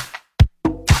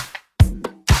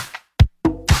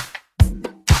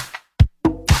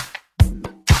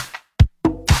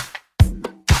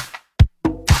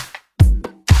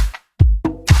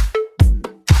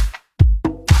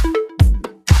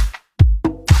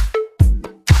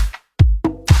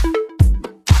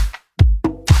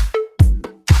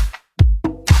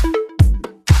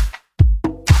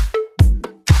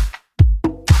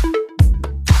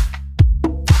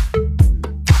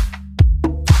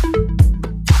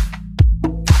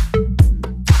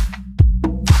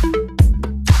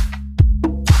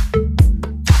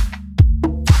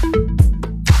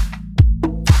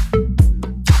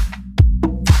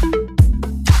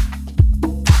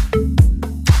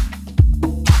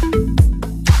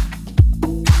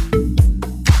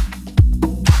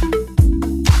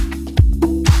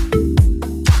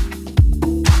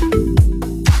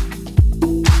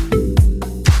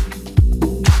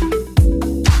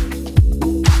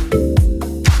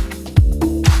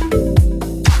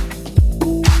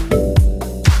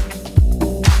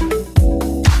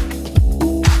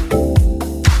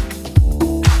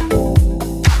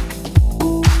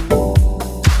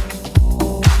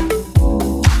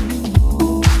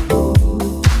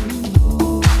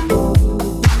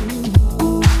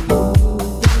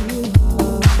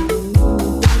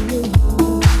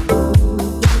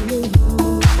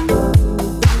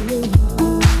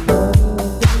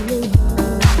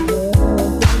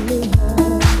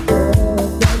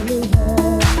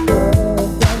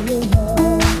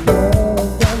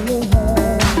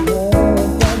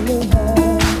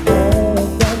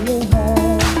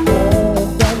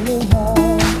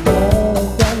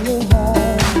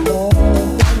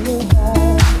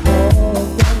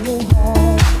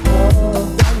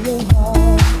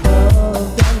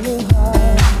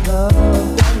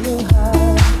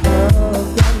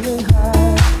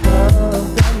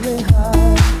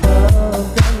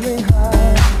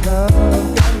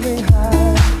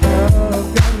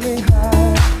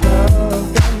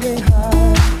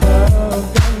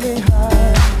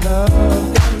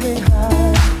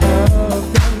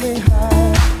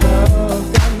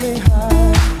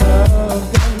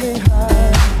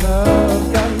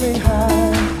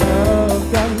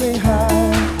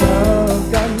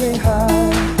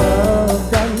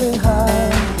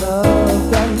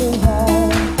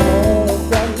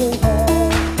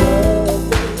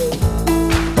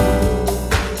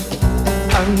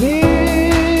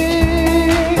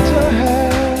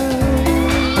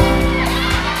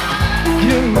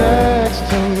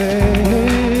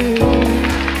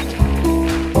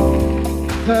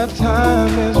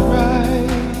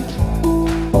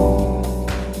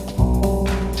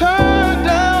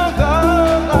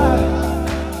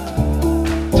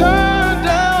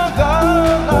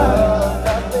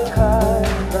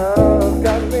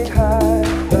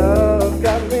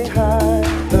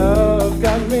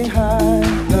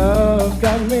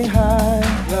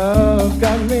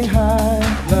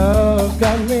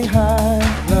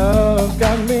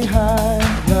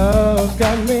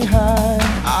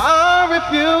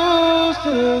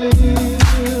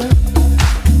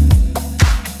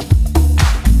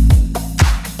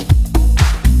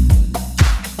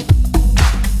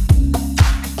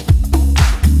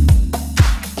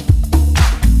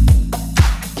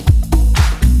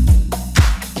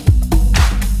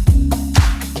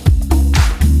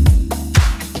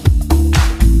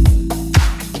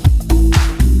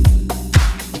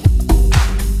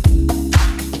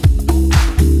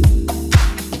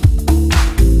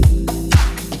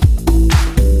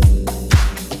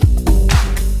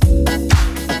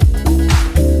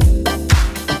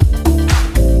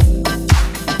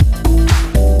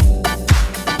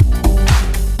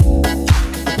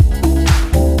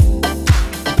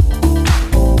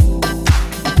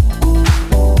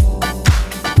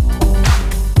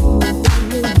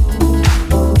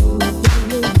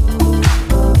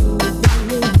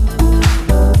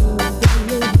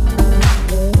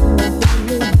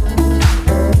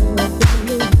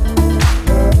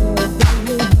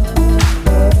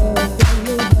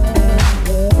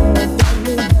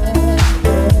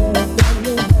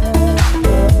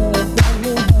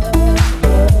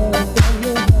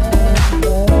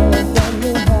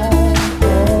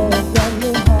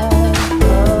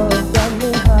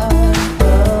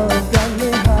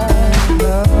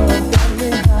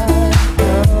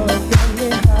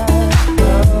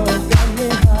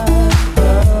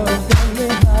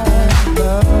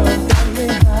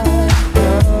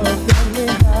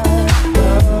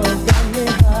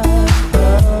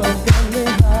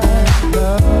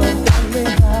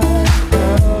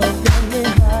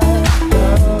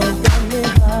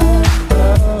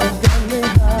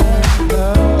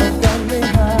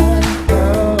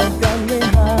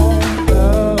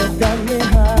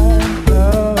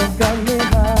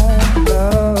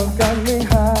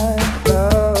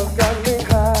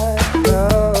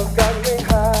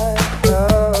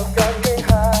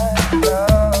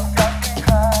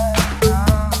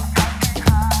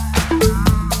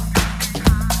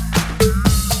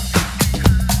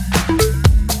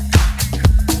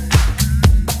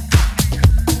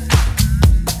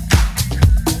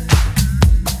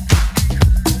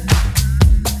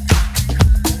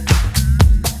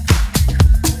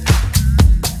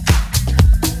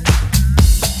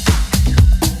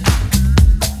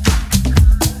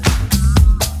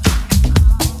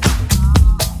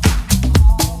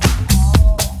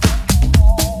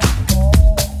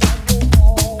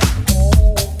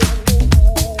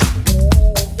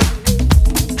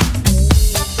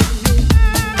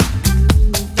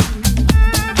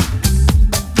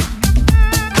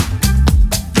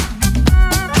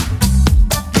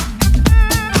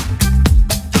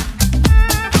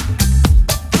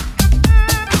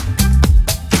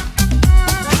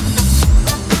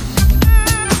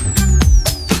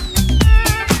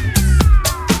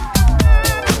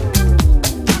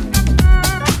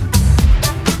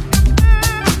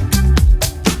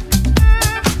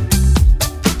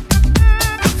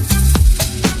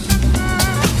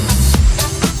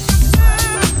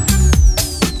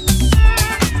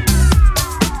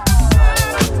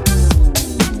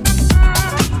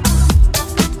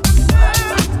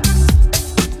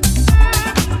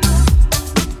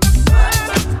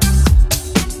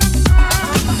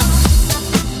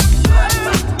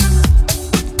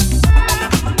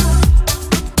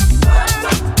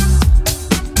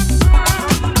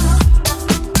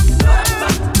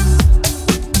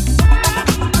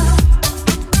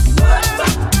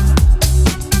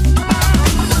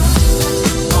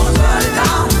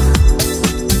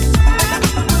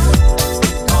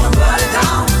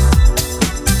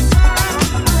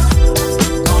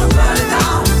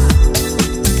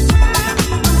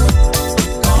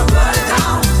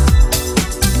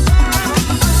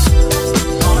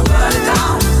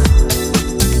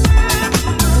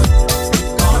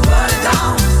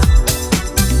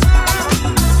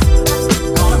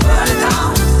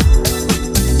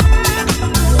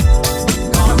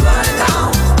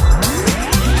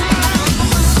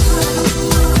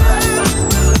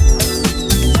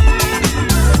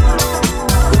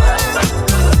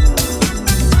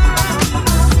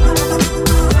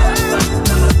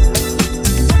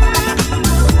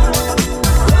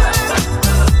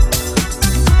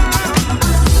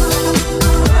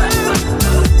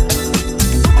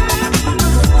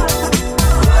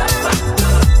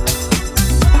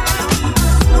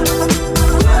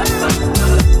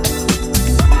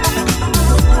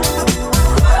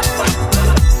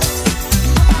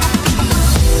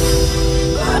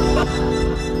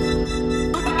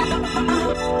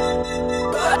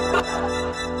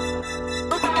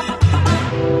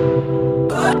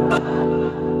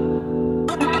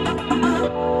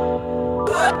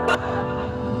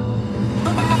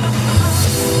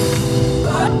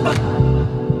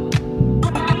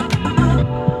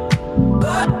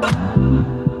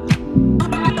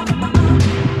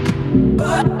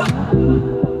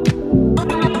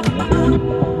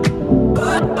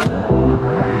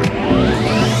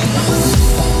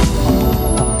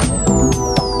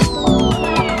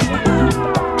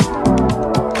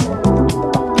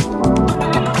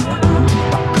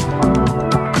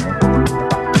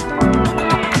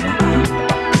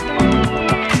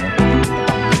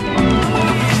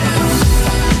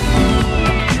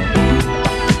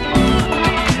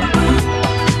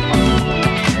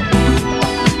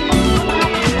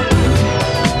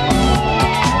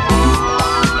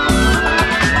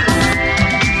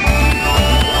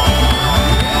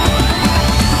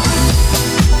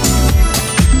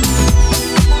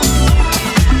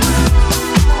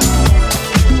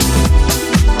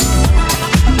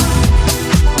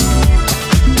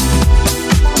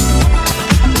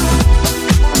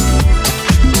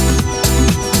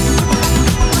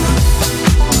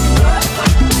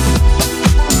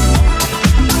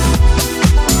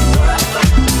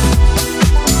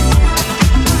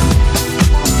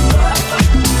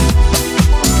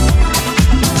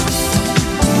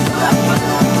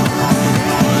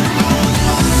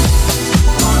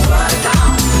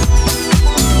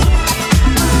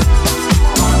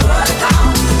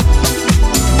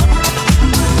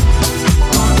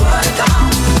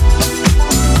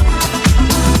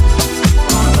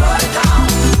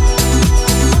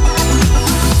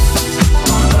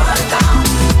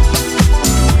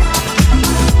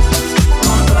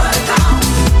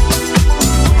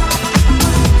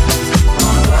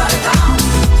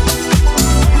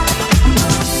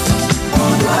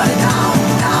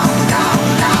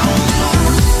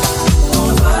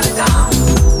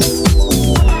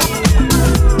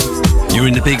 You're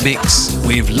in the Big Mix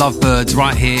with Lovebirds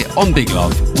right here on Big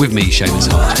Love with me, Seamus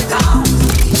Haji.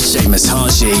 Seamus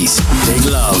Haji's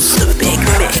Big Love. The Big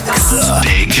Mix.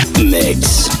 The Big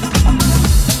Mix.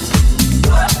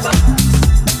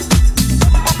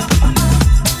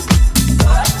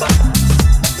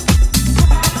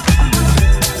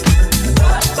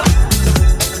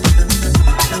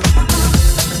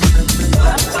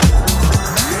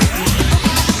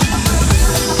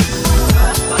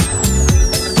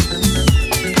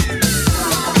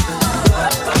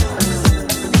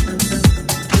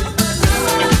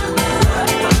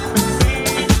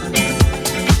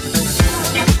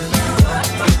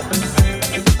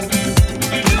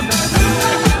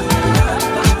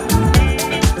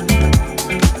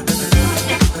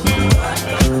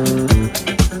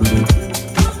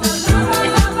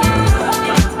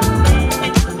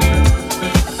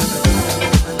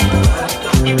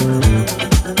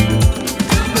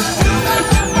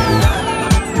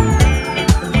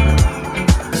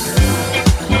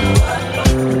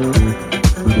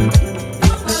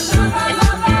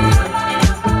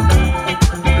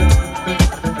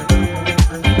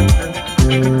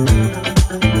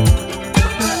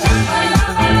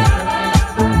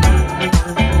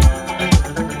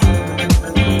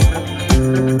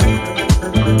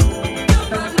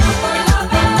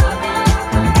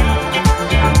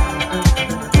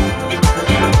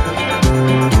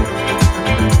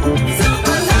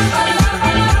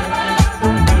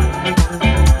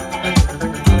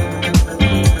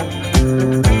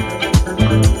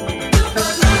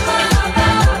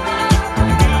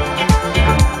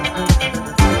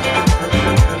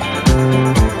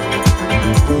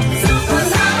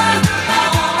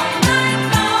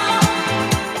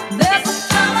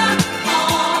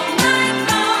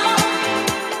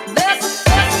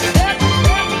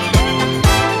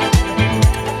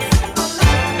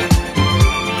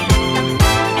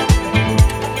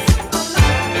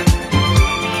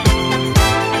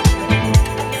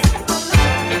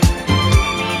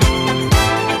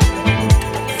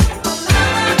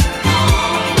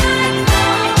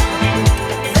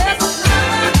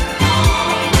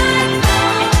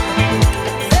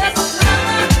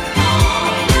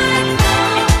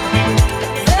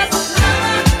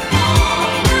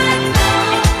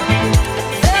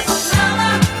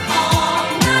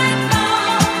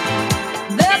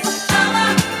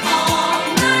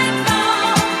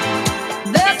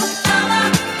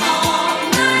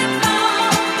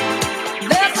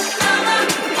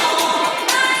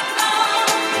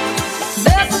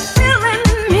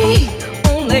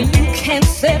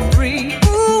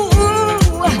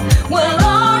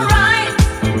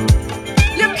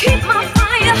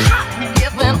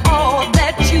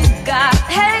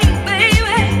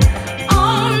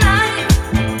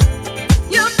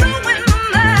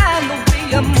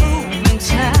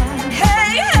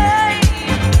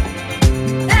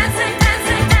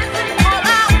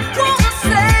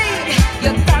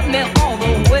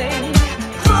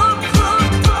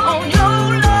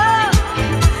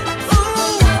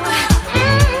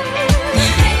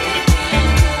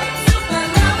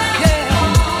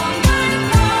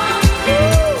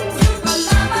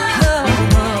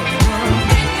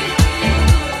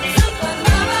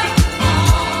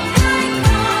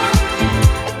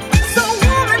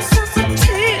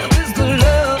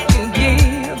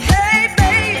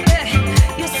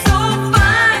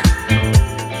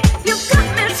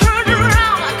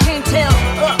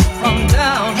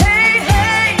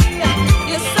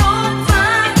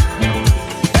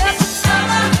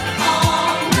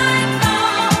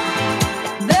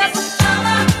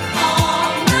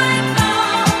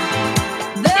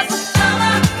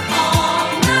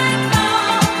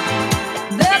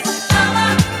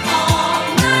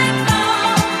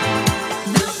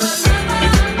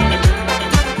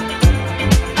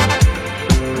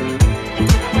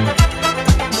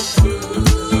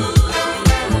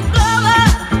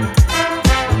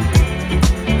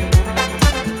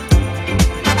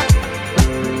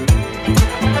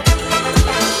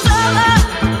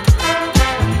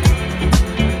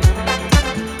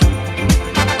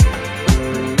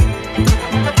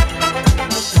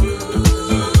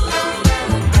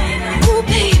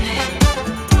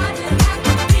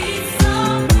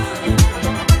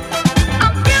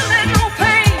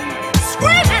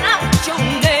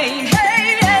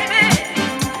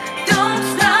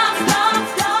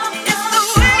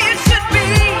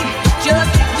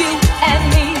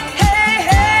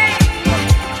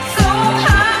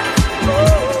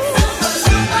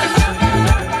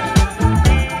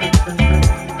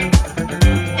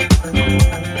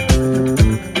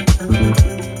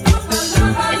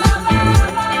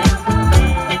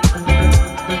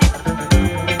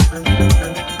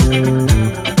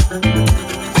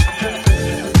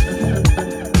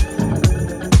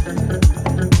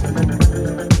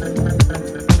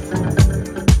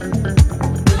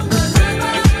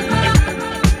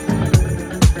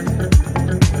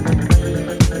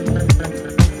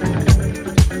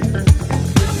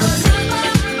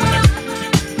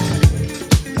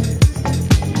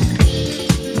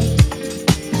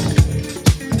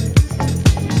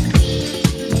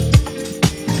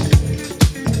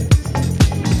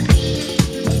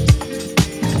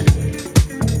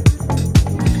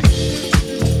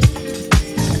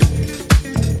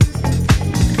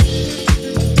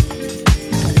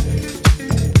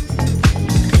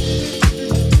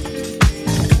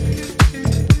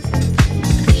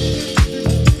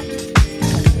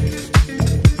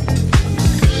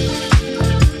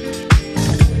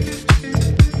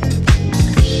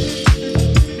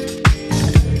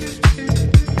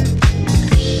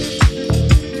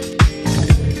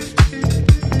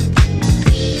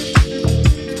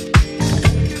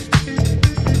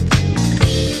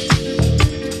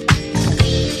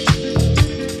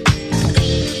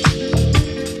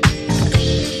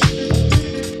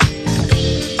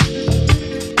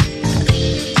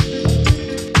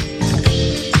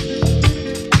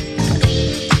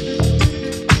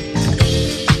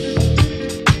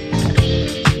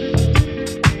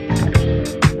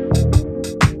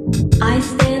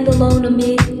 alone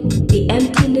amid the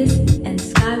emptiness and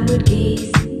skyward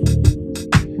gaze.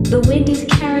 The wind is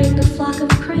carrying the flock of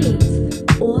cranes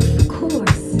off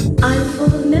course. I'm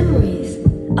full of memories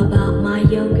about my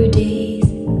younger days,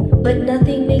 but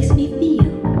nothing makes me feel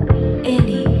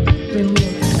any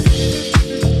remorse.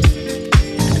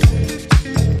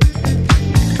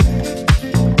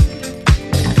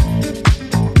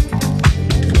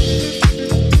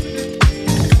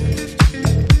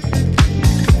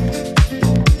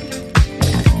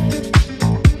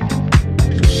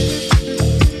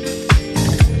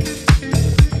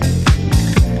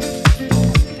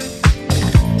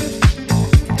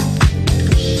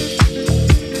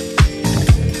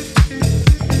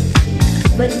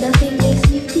 But nothing makes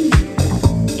me feel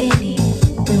any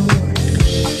remorse.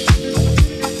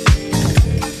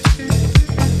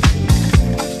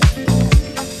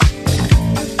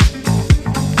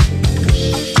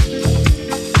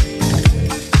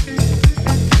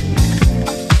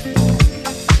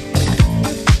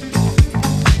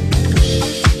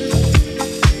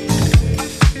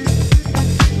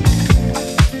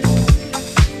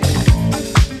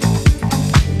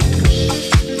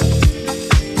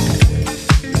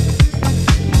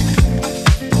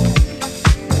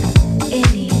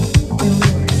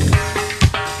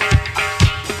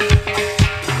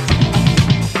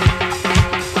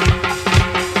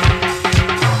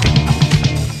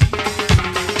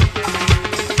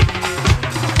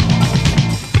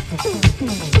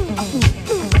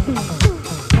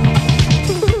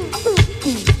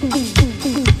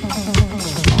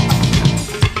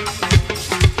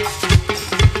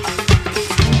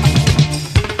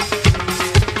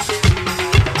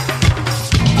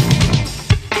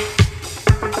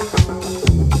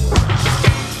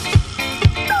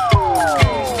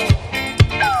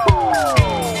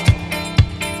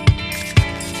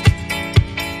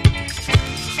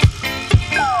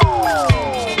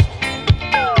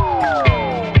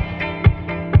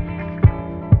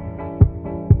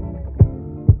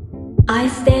 I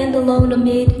stand alone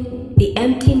amid the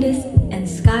emptiness and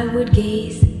skyward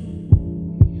gaze.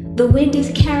 The wind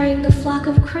is carrying the flock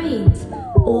of cranes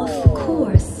off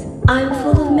course. I'm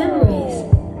full of memories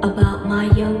about my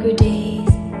younger days,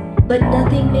 but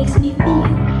nothing makes me feel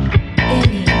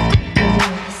any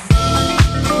remorse.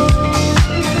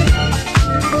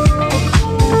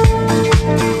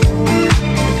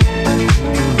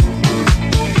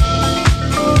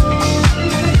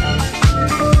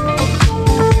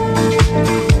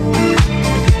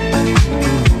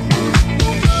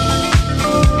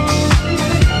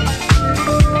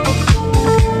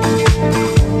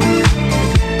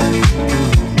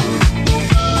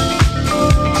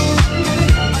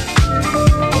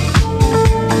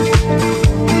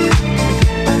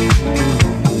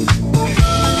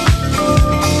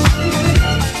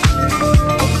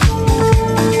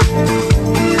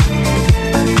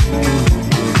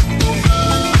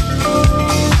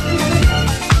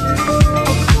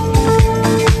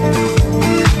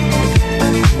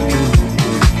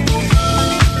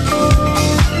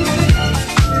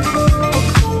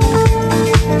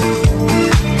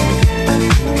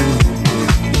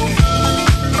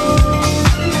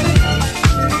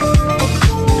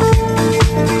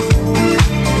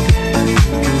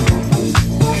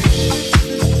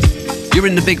 You're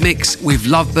in the Big Mix with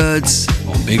Lovebirds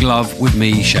on Big Love with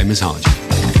me, Seamus Haji.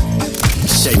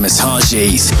 Seamus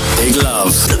Haji's Big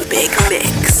Love. The Big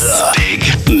Mix. The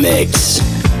Big Mix.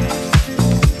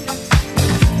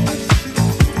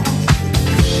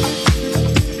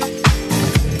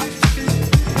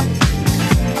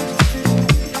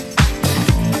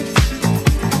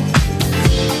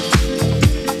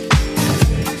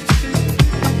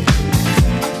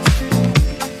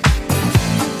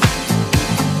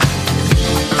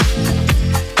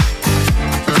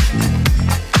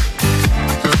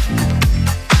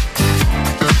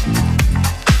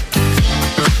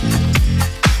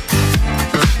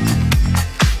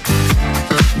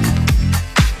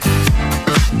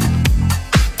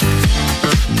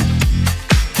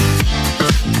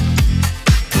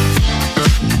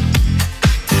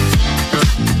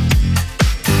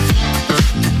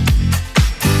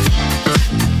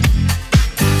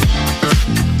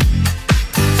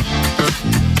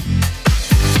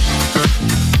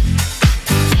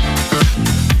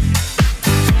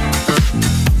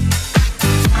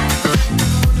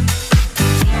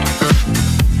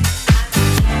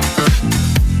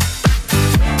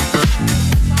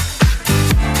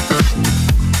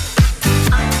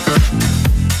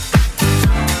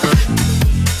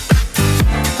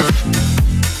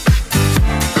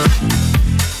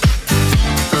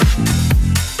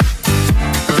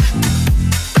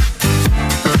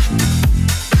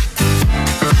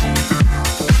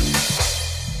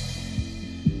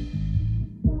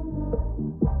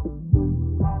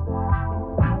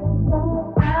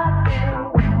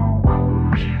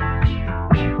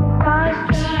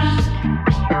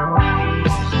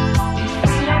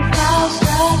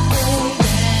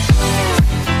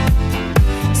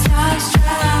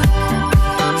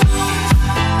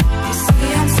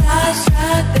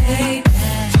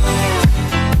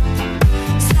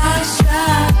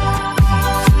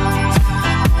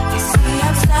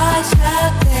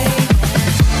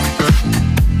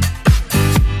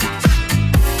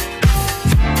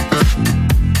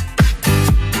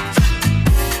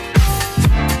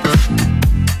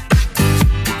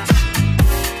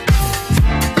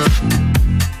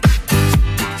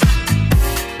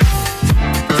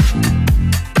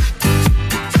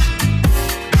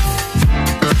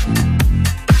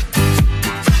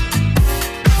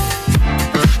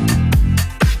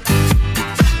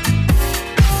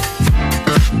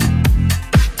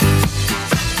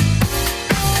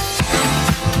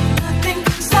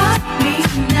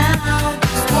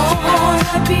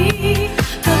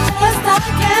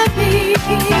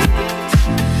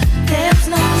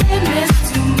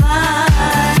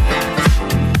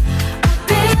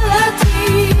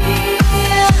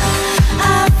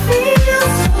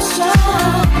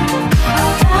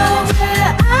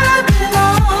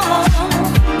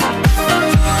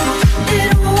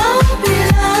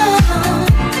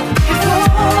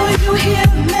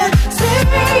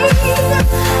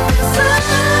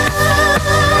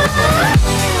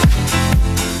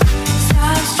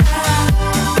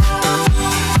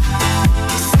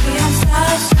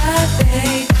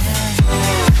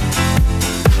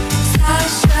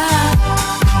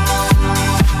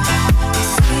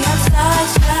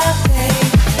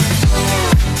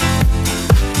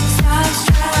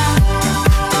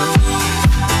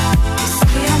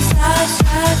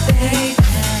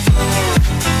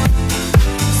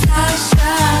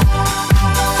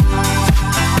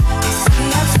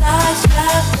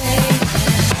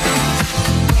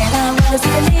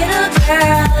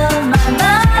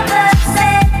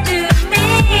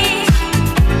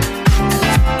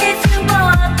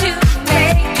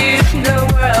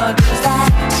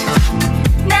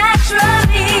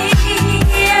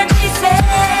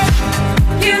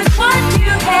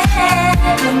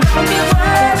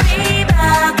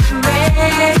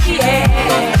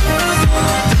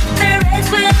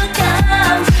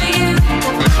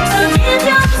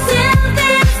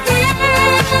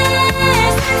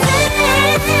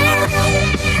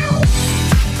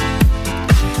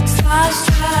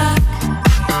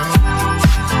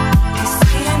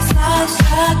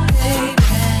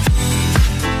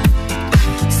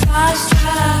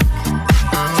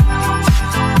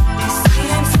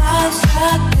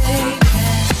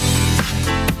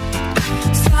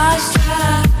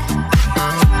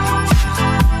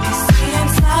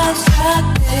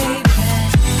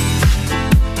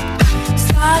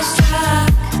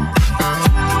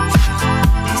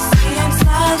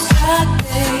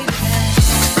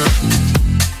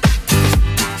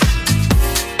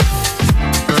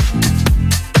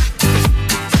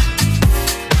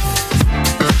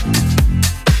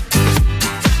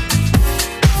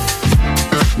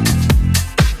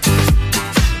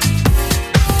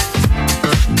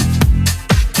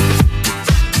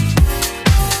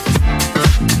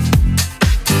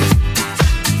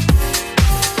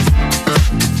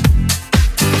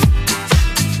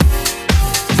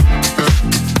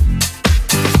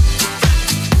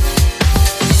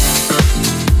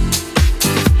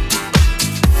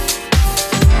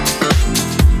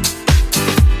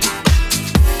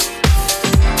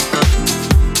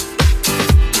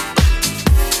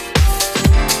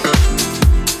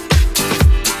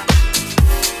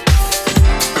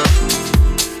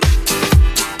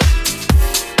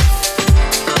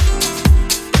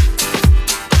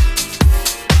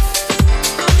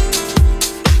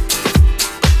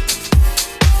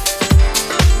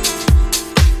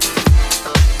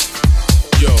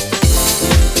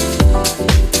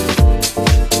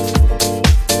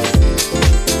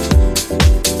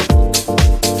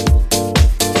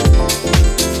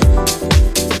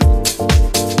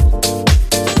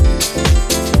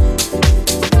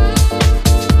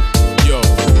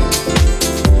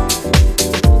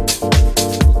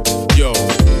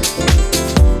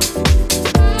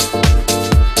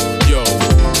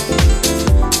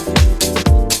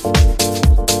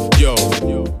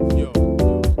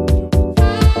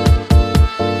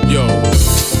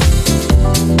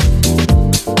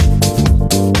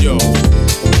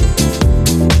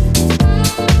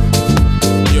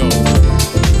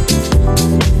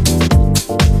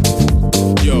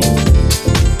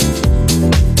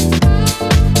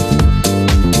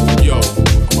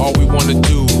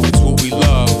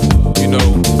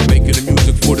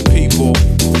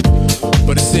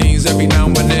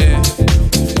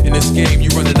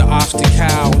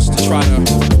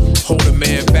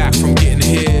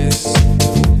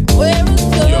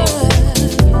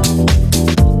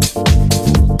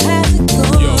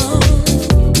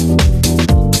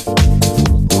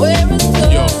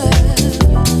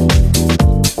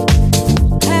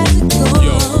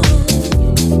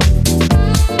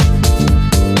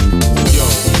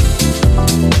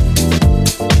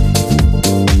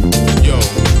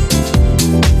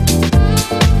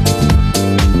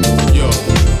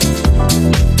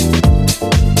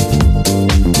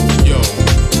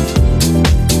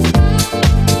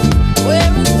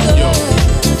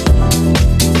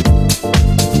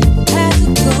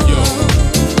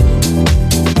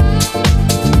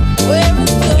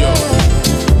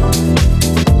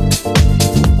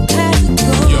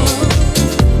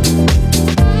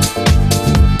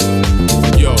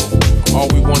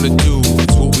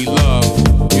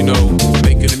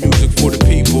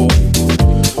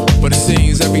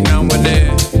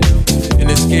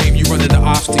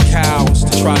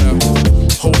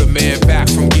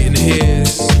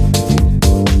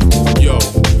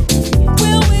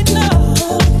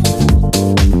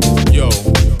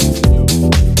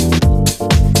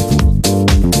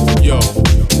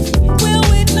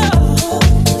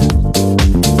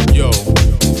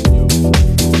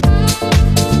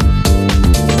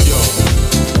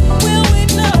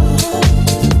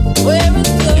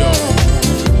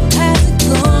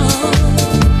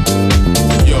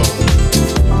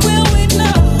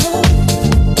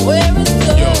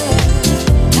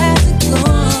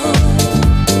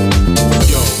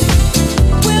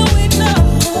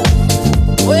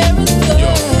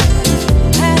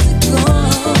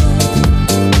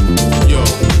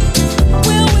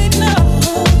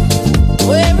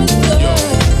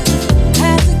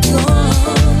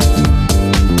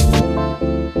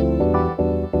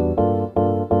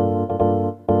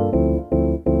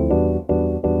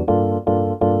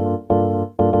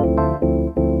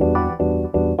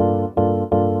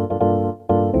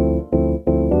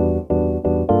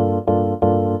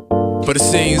 But it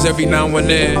seems every now and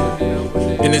then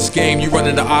in this game you run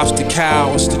into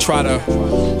obstacles to try to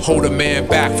hold a man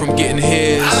back from getting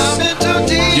his.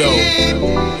 Yo.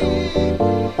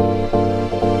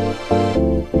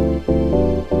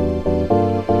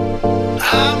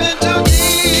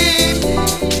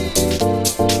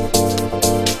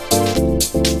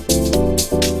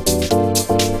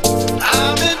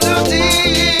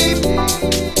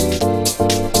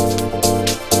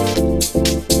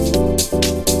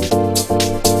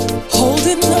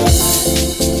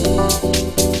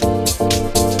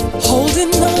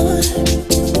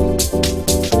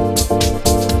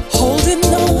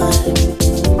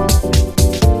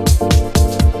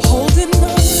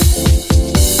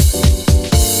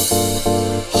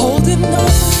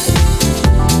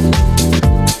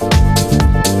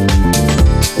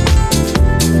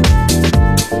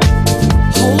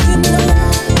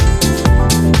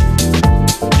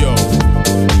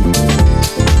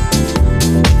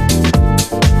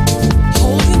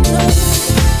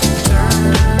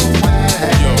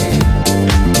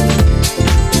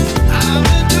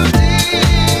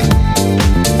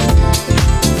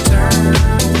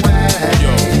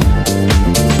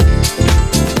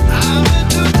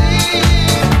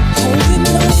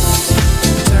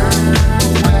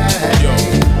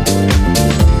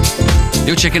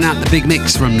 Checking out the Big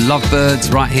Mix from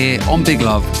Lovebirds right here on Big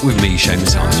Love with me,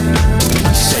 Seamus Haji.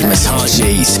 Seamus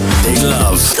Haji's Big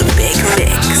Love. The Big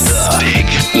Mix. The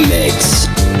Big Mix.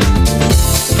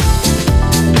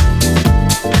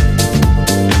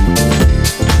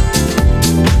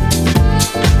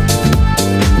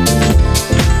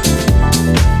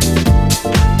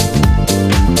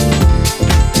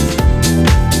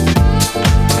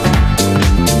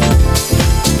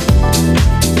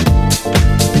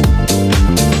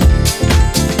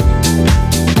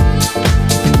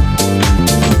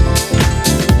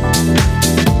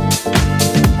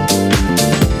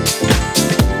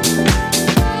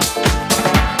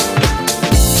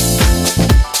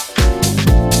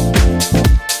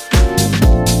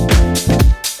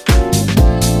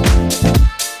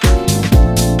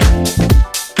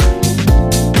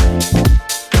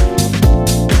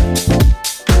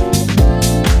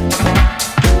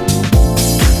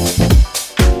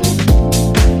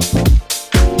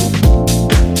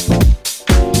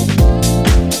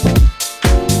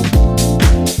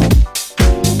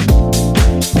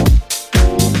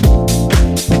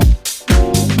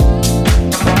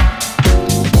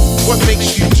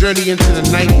 Journey into the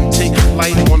night and take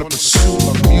flight on a pursuit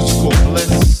of musical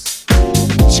bliss.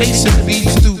 Chasing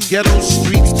beats through ghetto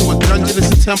streets to a dungeonous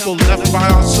temple left by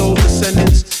our soul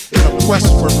descendants in a quest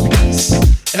for peace,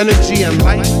 energy, and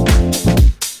light.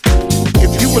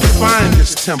 If you were to find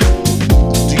this temple,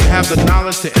 do you have the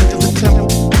knowledge to enter the temple?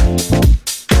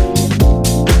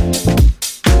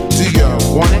 Do you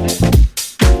want it?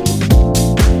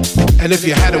 And if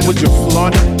you had it, would you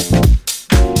flaunt it?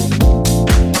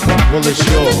 Well, it's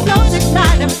yours. The flows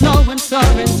inside and flowing,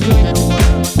 soaring through the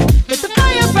world. Let the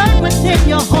fire burn within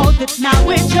you, hold it, now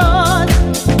it's yours.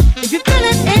 If you feel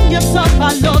it in your soul,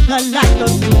 follow the light, go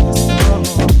through the storm.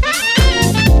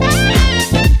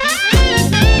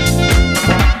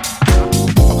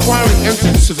 Acquiring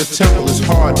entrance to the temple is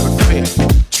hard but fair.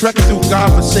 Trek through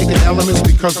God-forsaken elements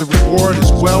because the reward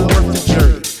is well worth the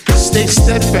journey. Stay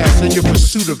steadfast in your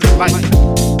pursuit of the light.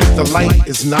 The light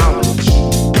is knowledge.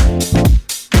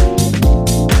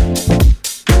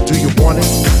 Do you want it?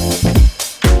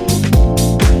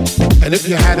 And if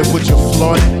you had it, would you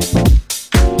flaunt it?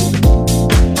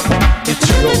 It's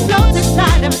yours. The flows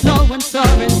inside and flowing,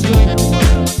 soaring through the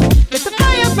world. Let the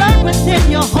fire burn within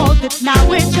you, hold it,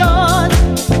 now it's yours.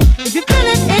 If you feel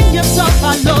it in your soul,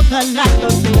 follow the light, go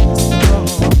through the storm.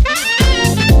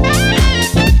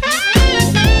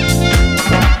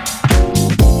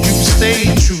 You've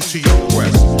stayed true to your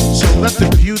quest, so let the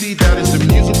beauty that is the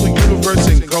musical universe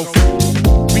engulf you.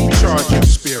 Recharge your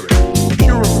spirit,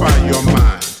 purify your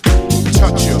mind,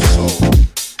 touch your soul,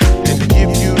 and give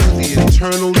you the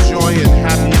eternal joy and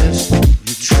happiness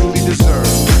you truly deserve.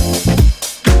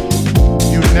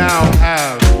 You now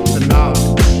have the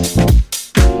knowledge.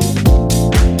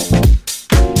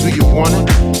 Do you want it?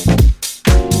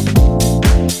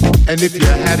 And if you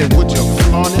had it, would you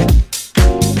flaunt it?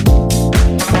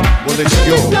 Well, it's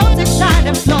yours. The flows inside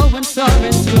and flowing,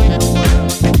 soaring through the world.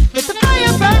 Let the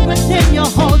fire burn within you,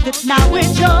 hold it, now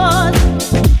it's yours.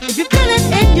 If you feel it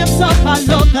in your soul,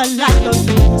 follow the light, go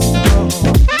through the storm.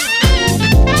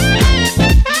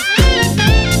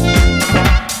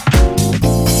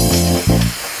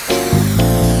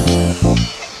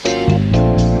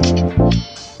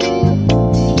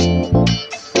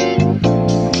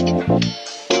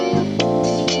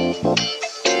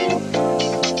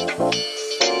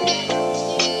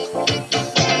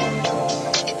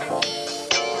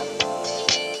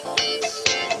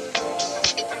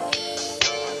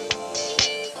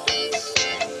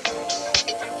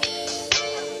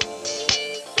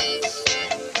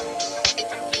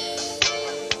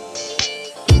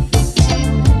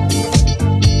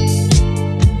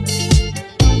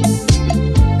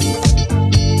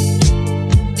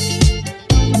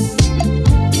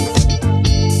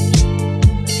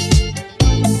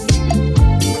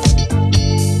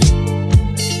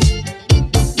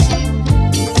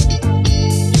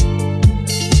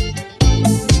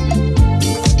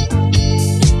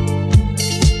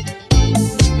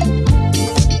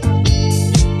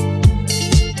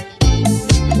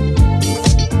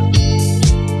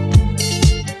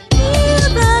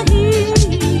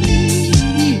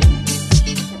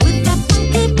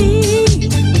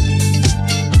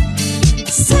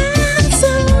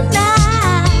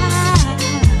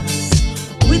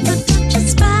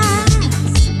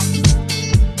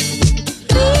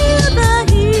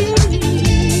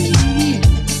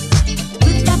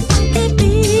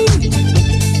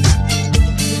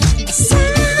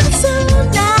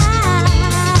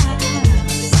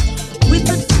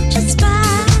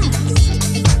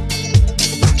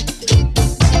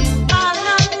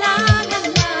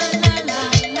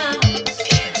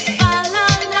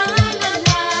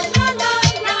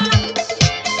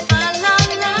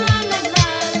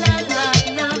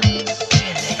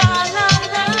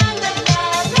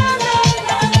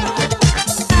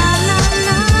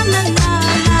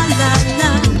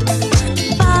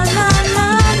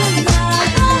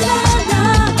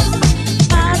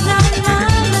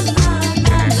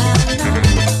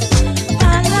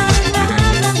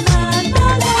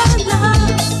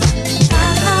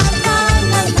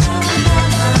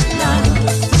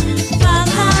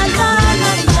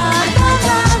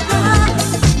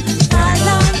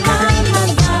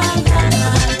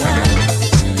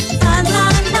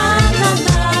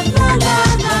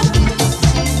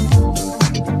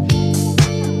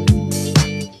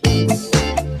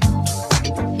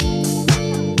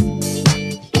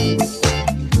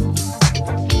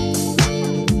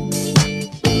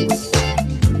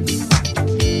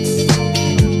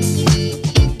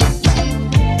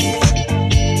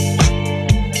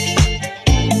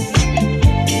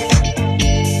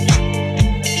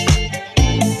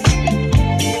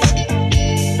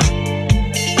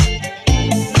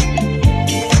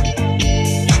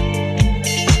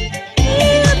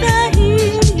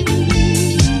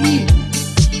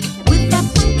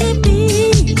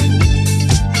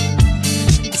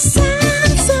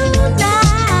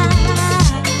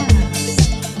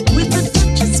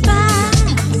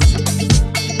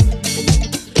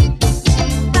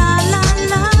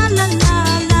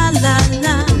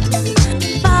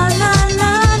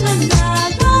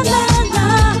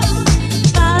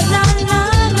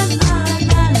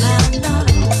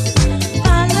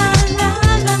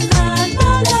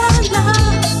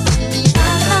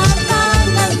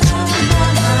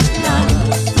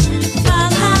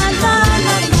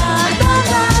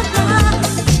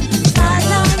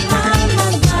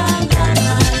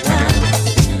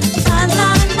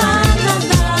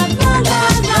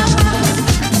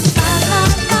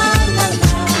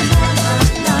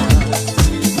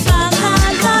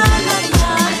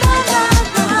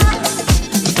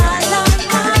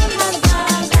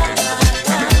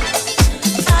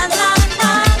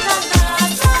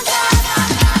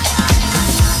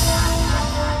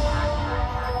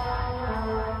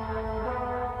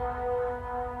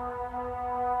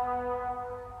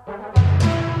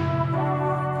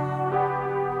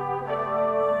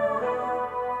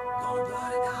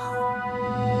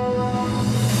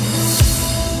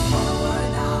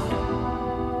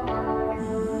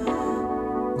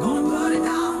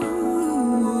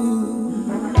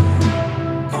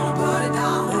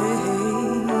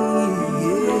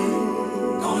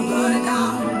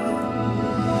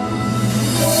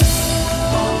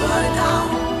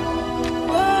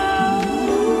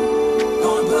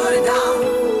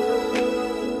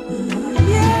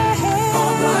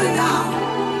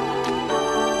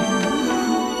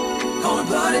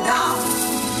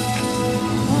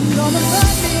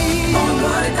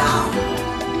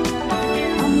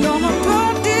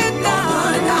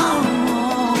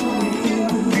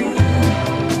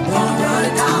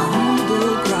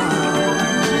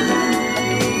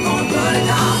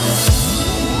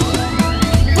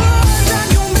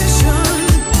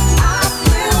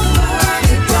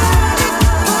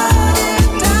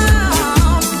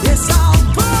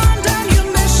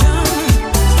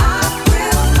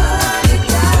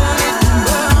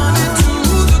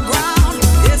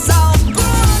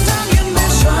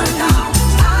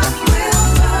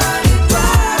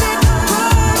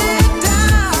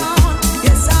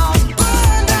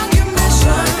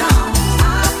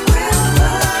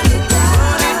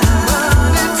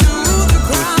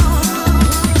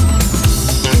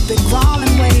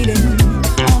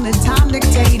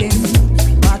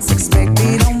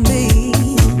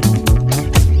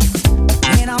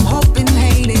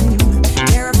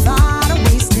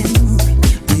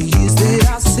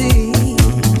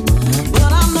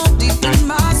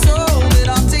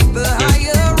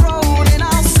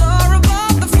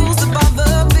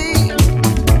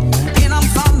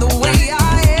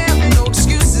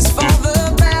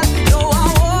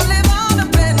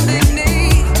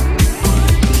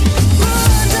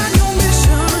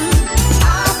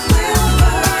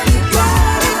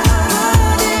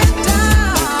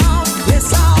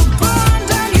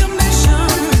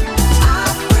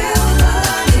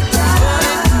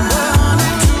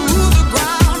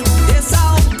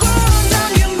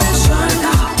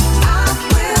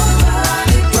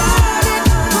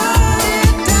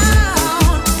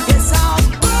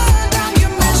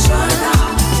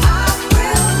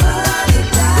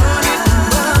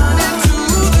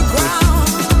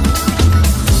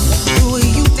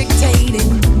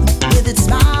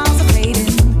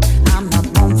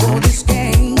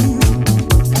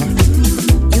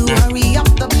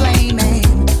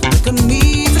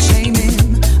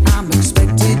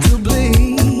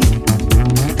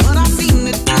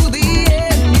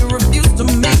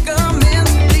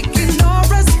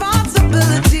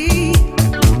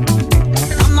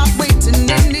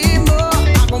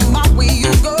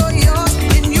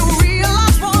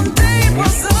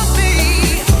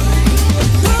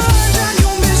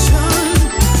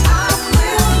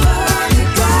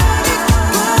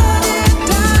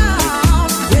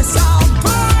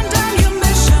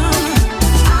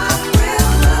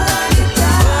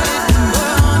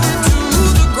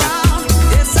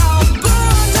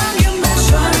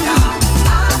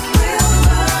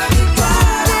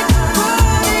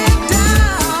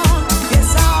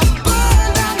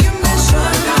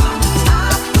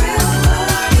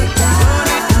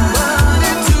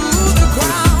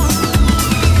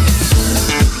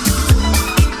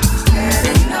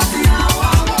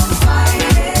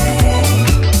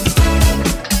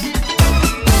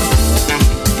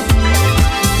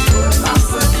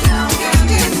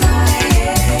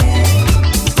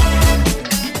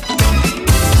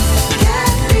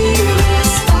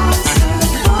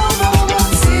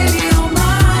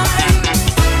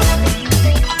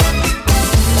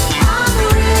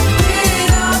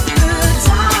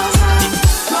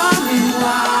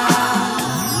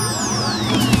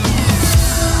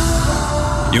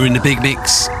 in the big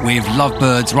mix with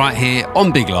Lovebirds right here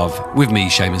on Big Love with me,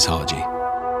 Seamus Haji.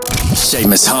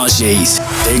 Seamus Haji's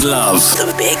Big Love.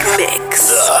 The Big Mix.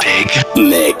 The Big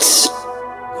Mix.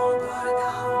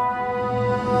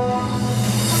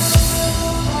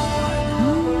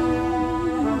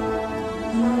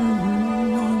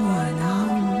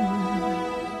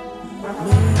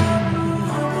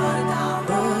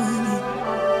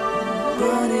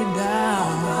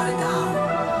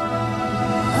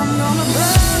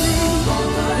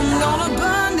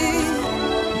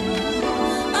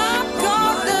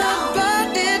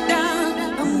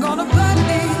 I'm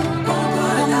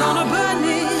gonna burn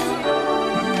it.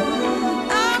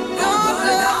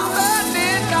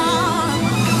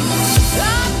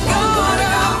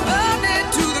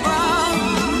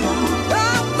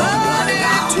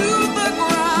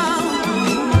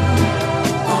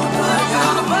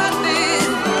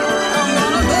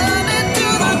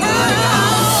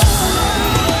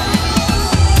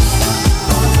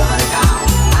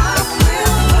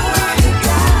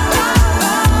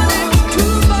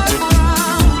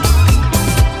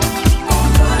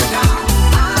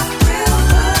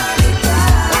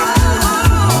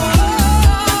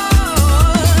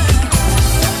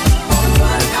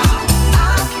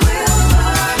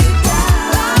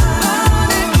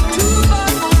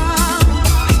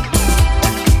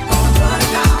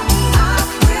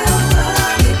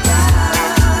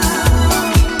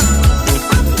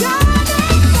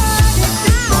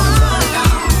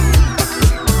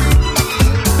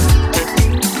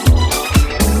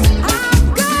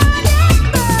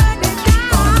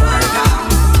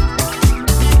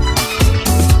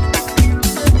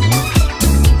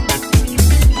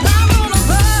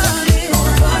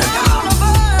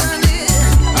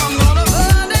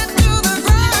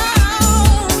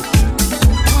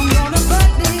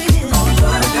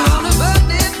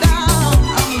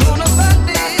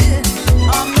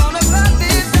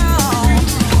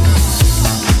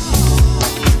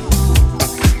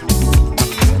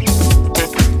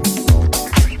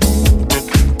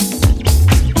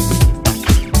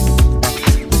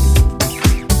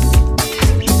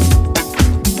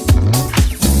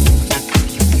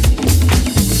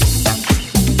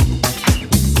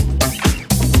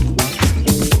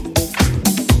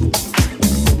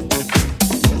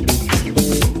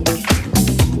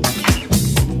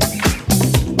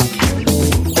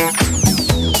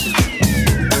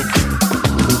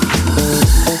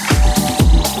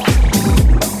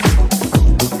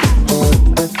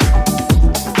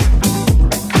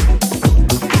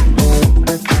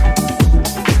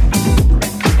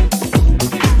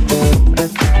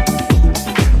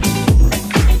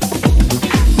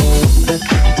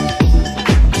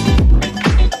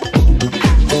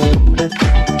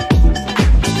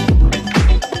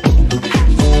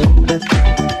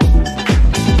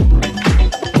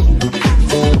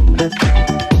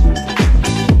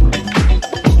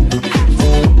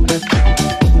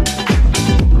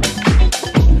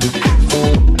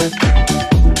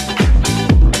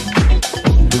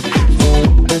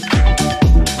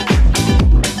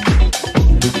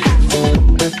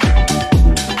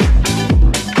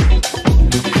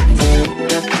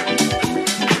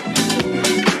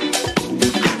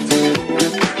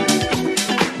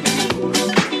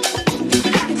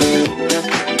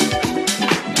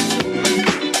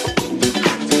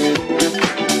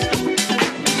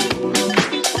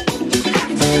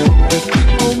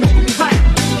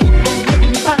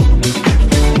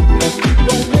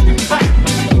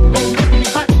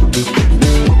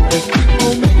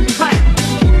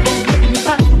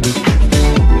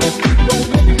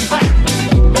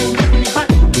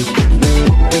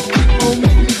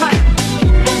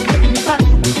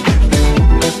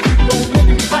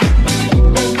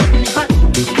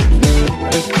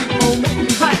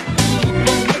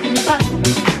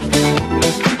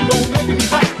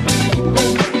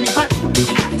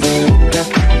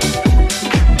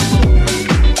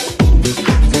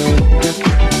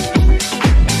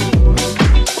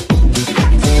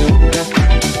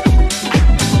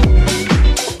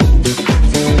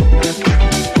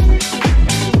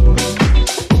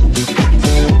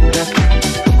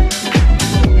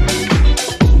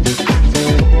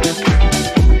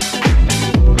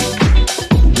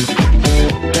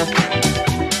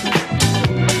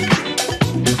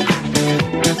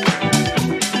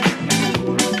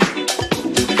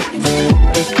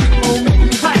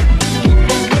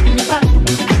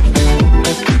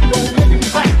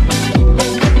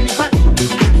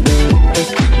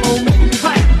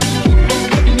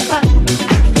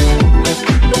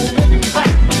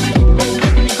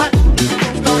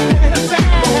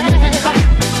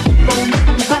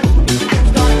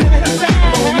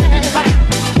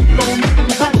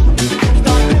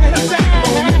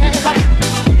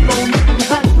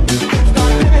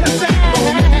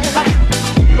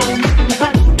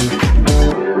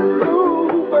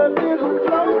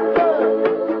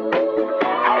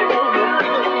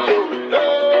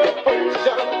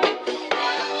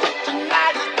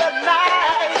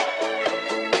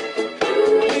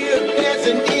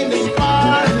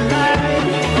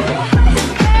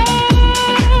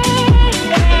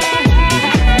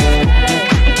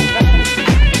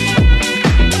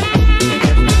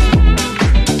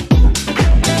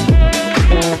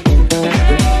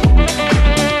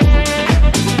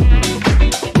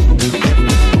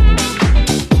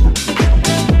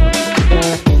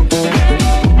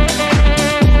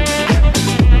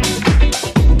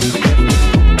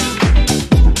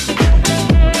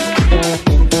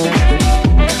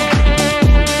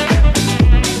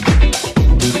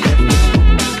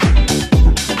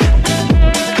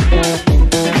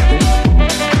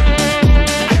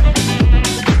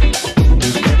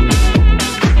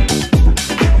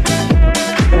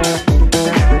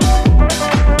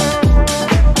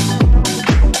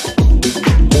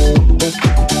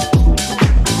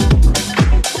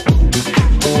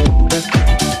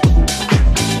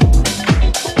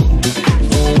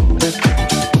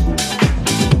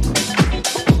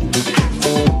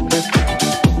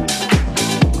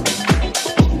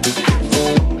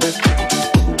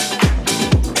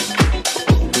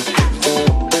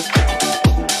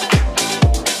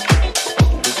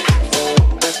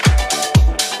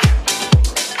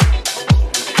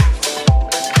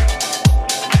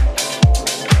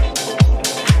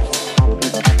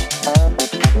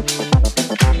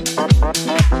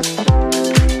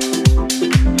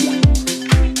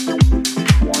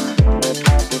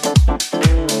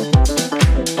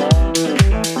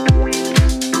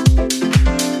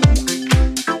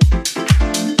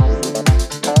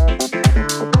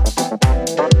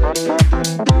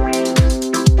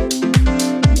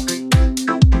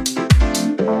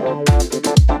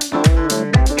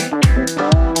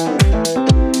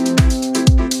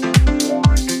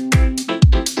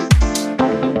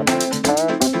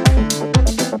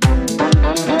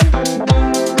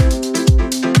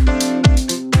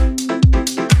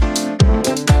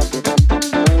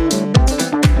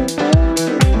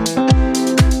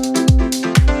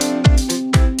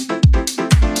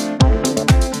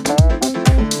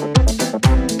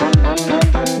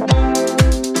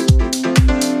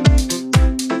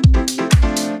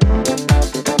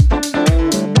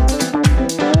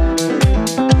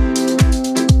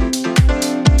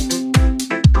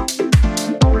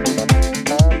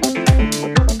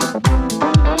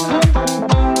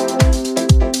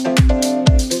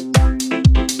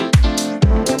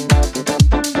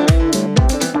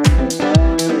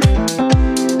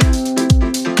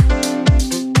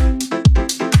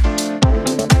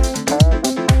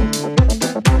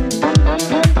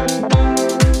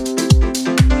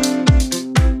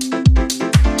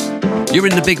 You're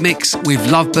in the Big Mix with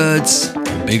Lovebirds,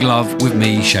 and Big Love with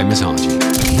me, Seamus Haji.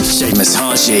 Seamus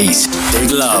Haji's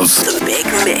Big Love. The Big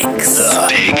Mix. The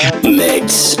Big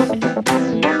Mix.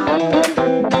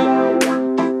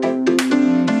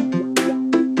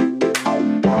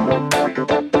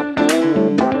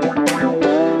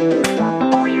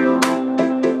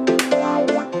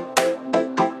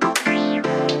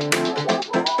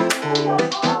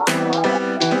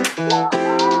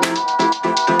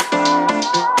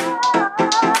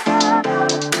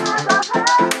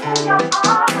 Your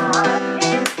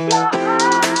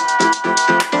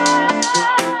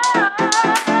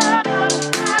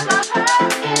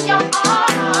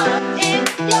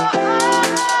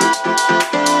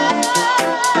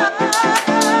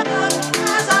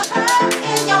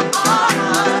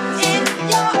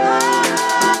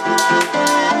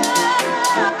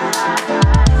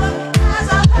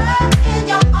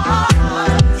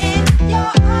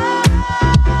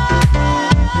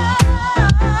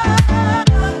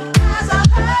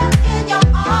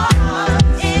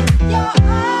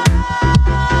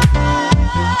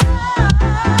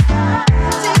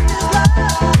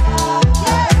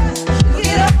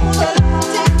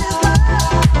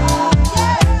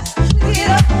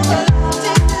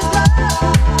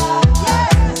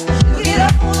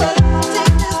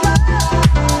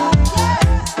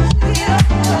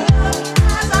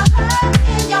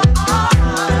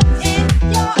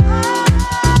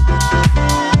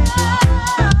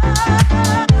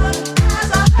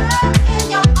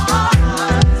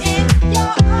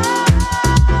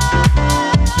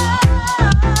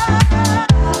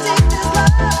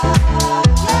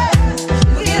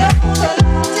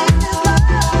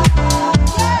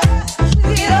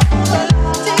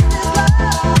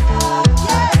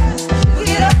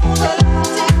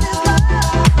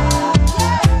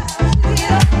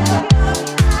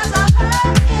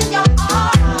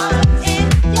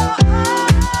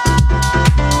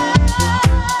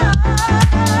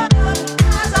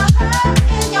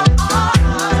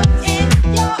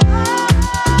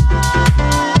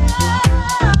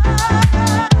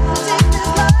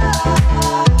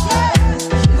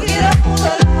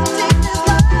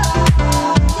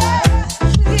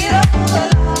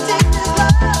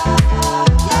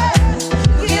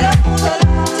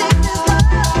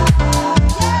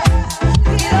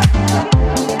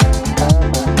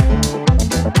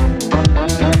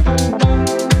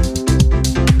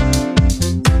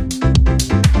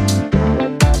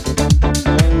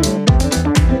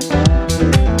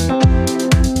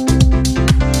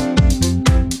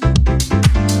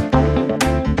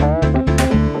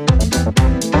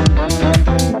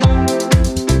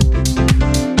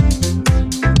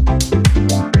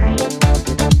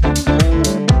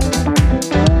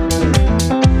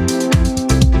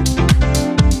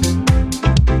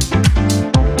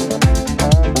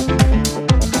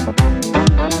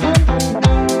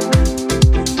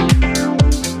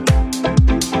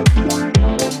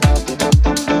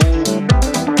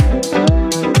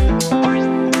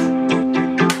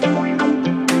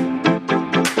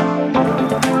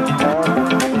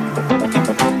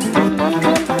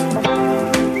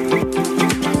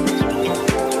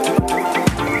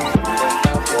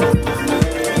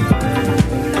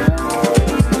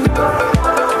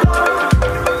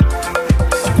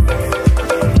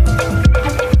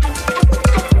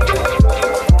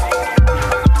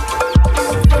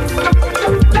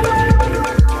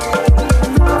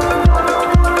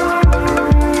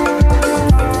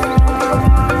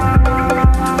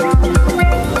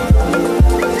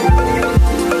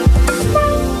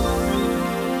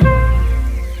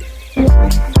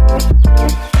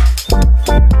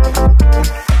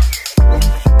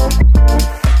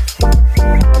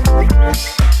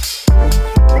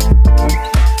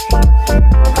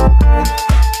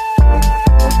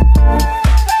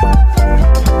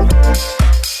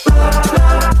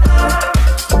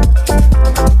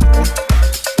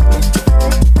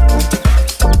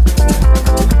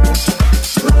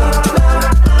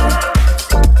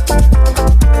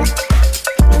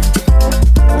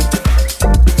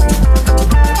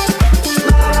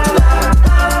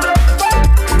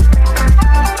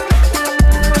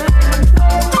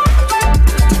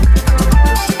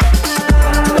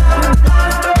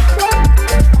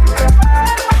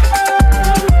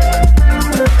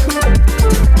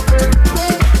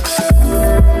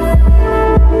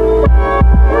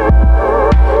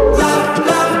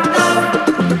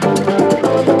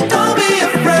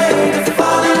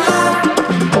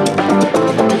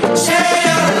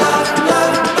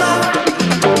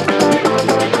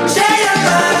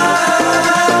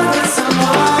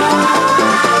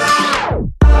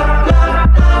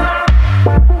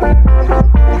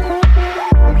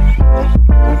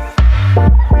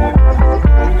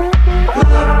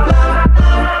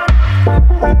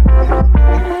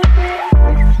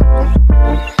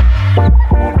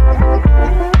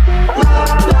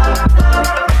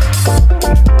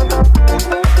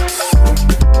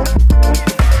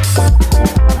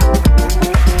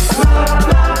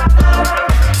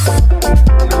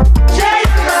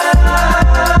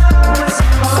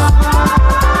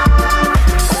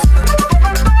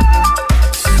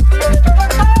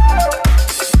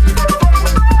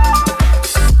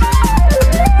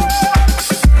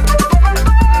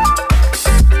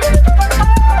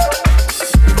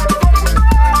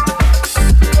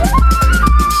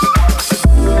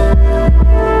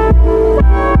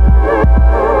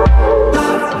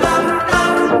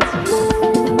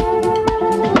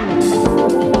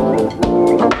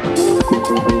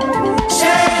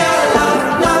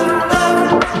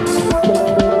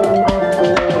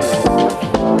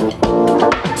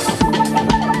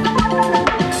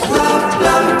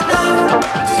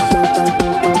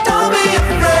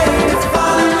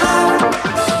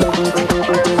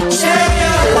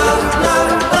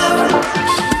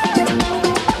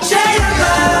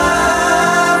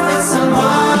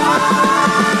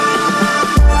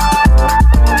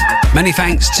Many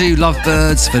thanks to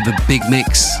Lovebirds for the big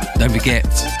mix. Don't forget,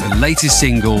 the latest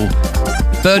single,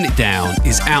 Burn It Down,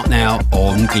 is out now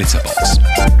on Glitterbox.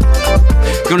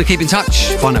 If you want to keep in touch,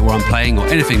 find out where I'm playing or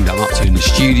anything that I'm up to in the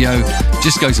studio,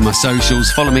 just go to my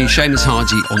socials. Follow me, Seamus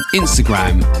Haji, on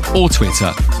Instagram or Twitter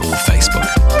or Facebook.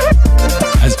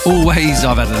 As always,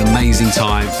 I've had an amazing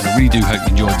time and I really do hope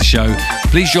you enjoyed the show.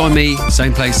 Please join me,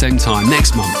 same place, same time,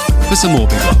 next month for some more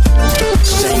Big Love.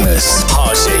 Seamus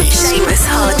Haji. Seamus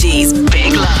Haji's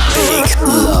Big Love. Big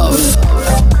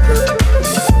Love.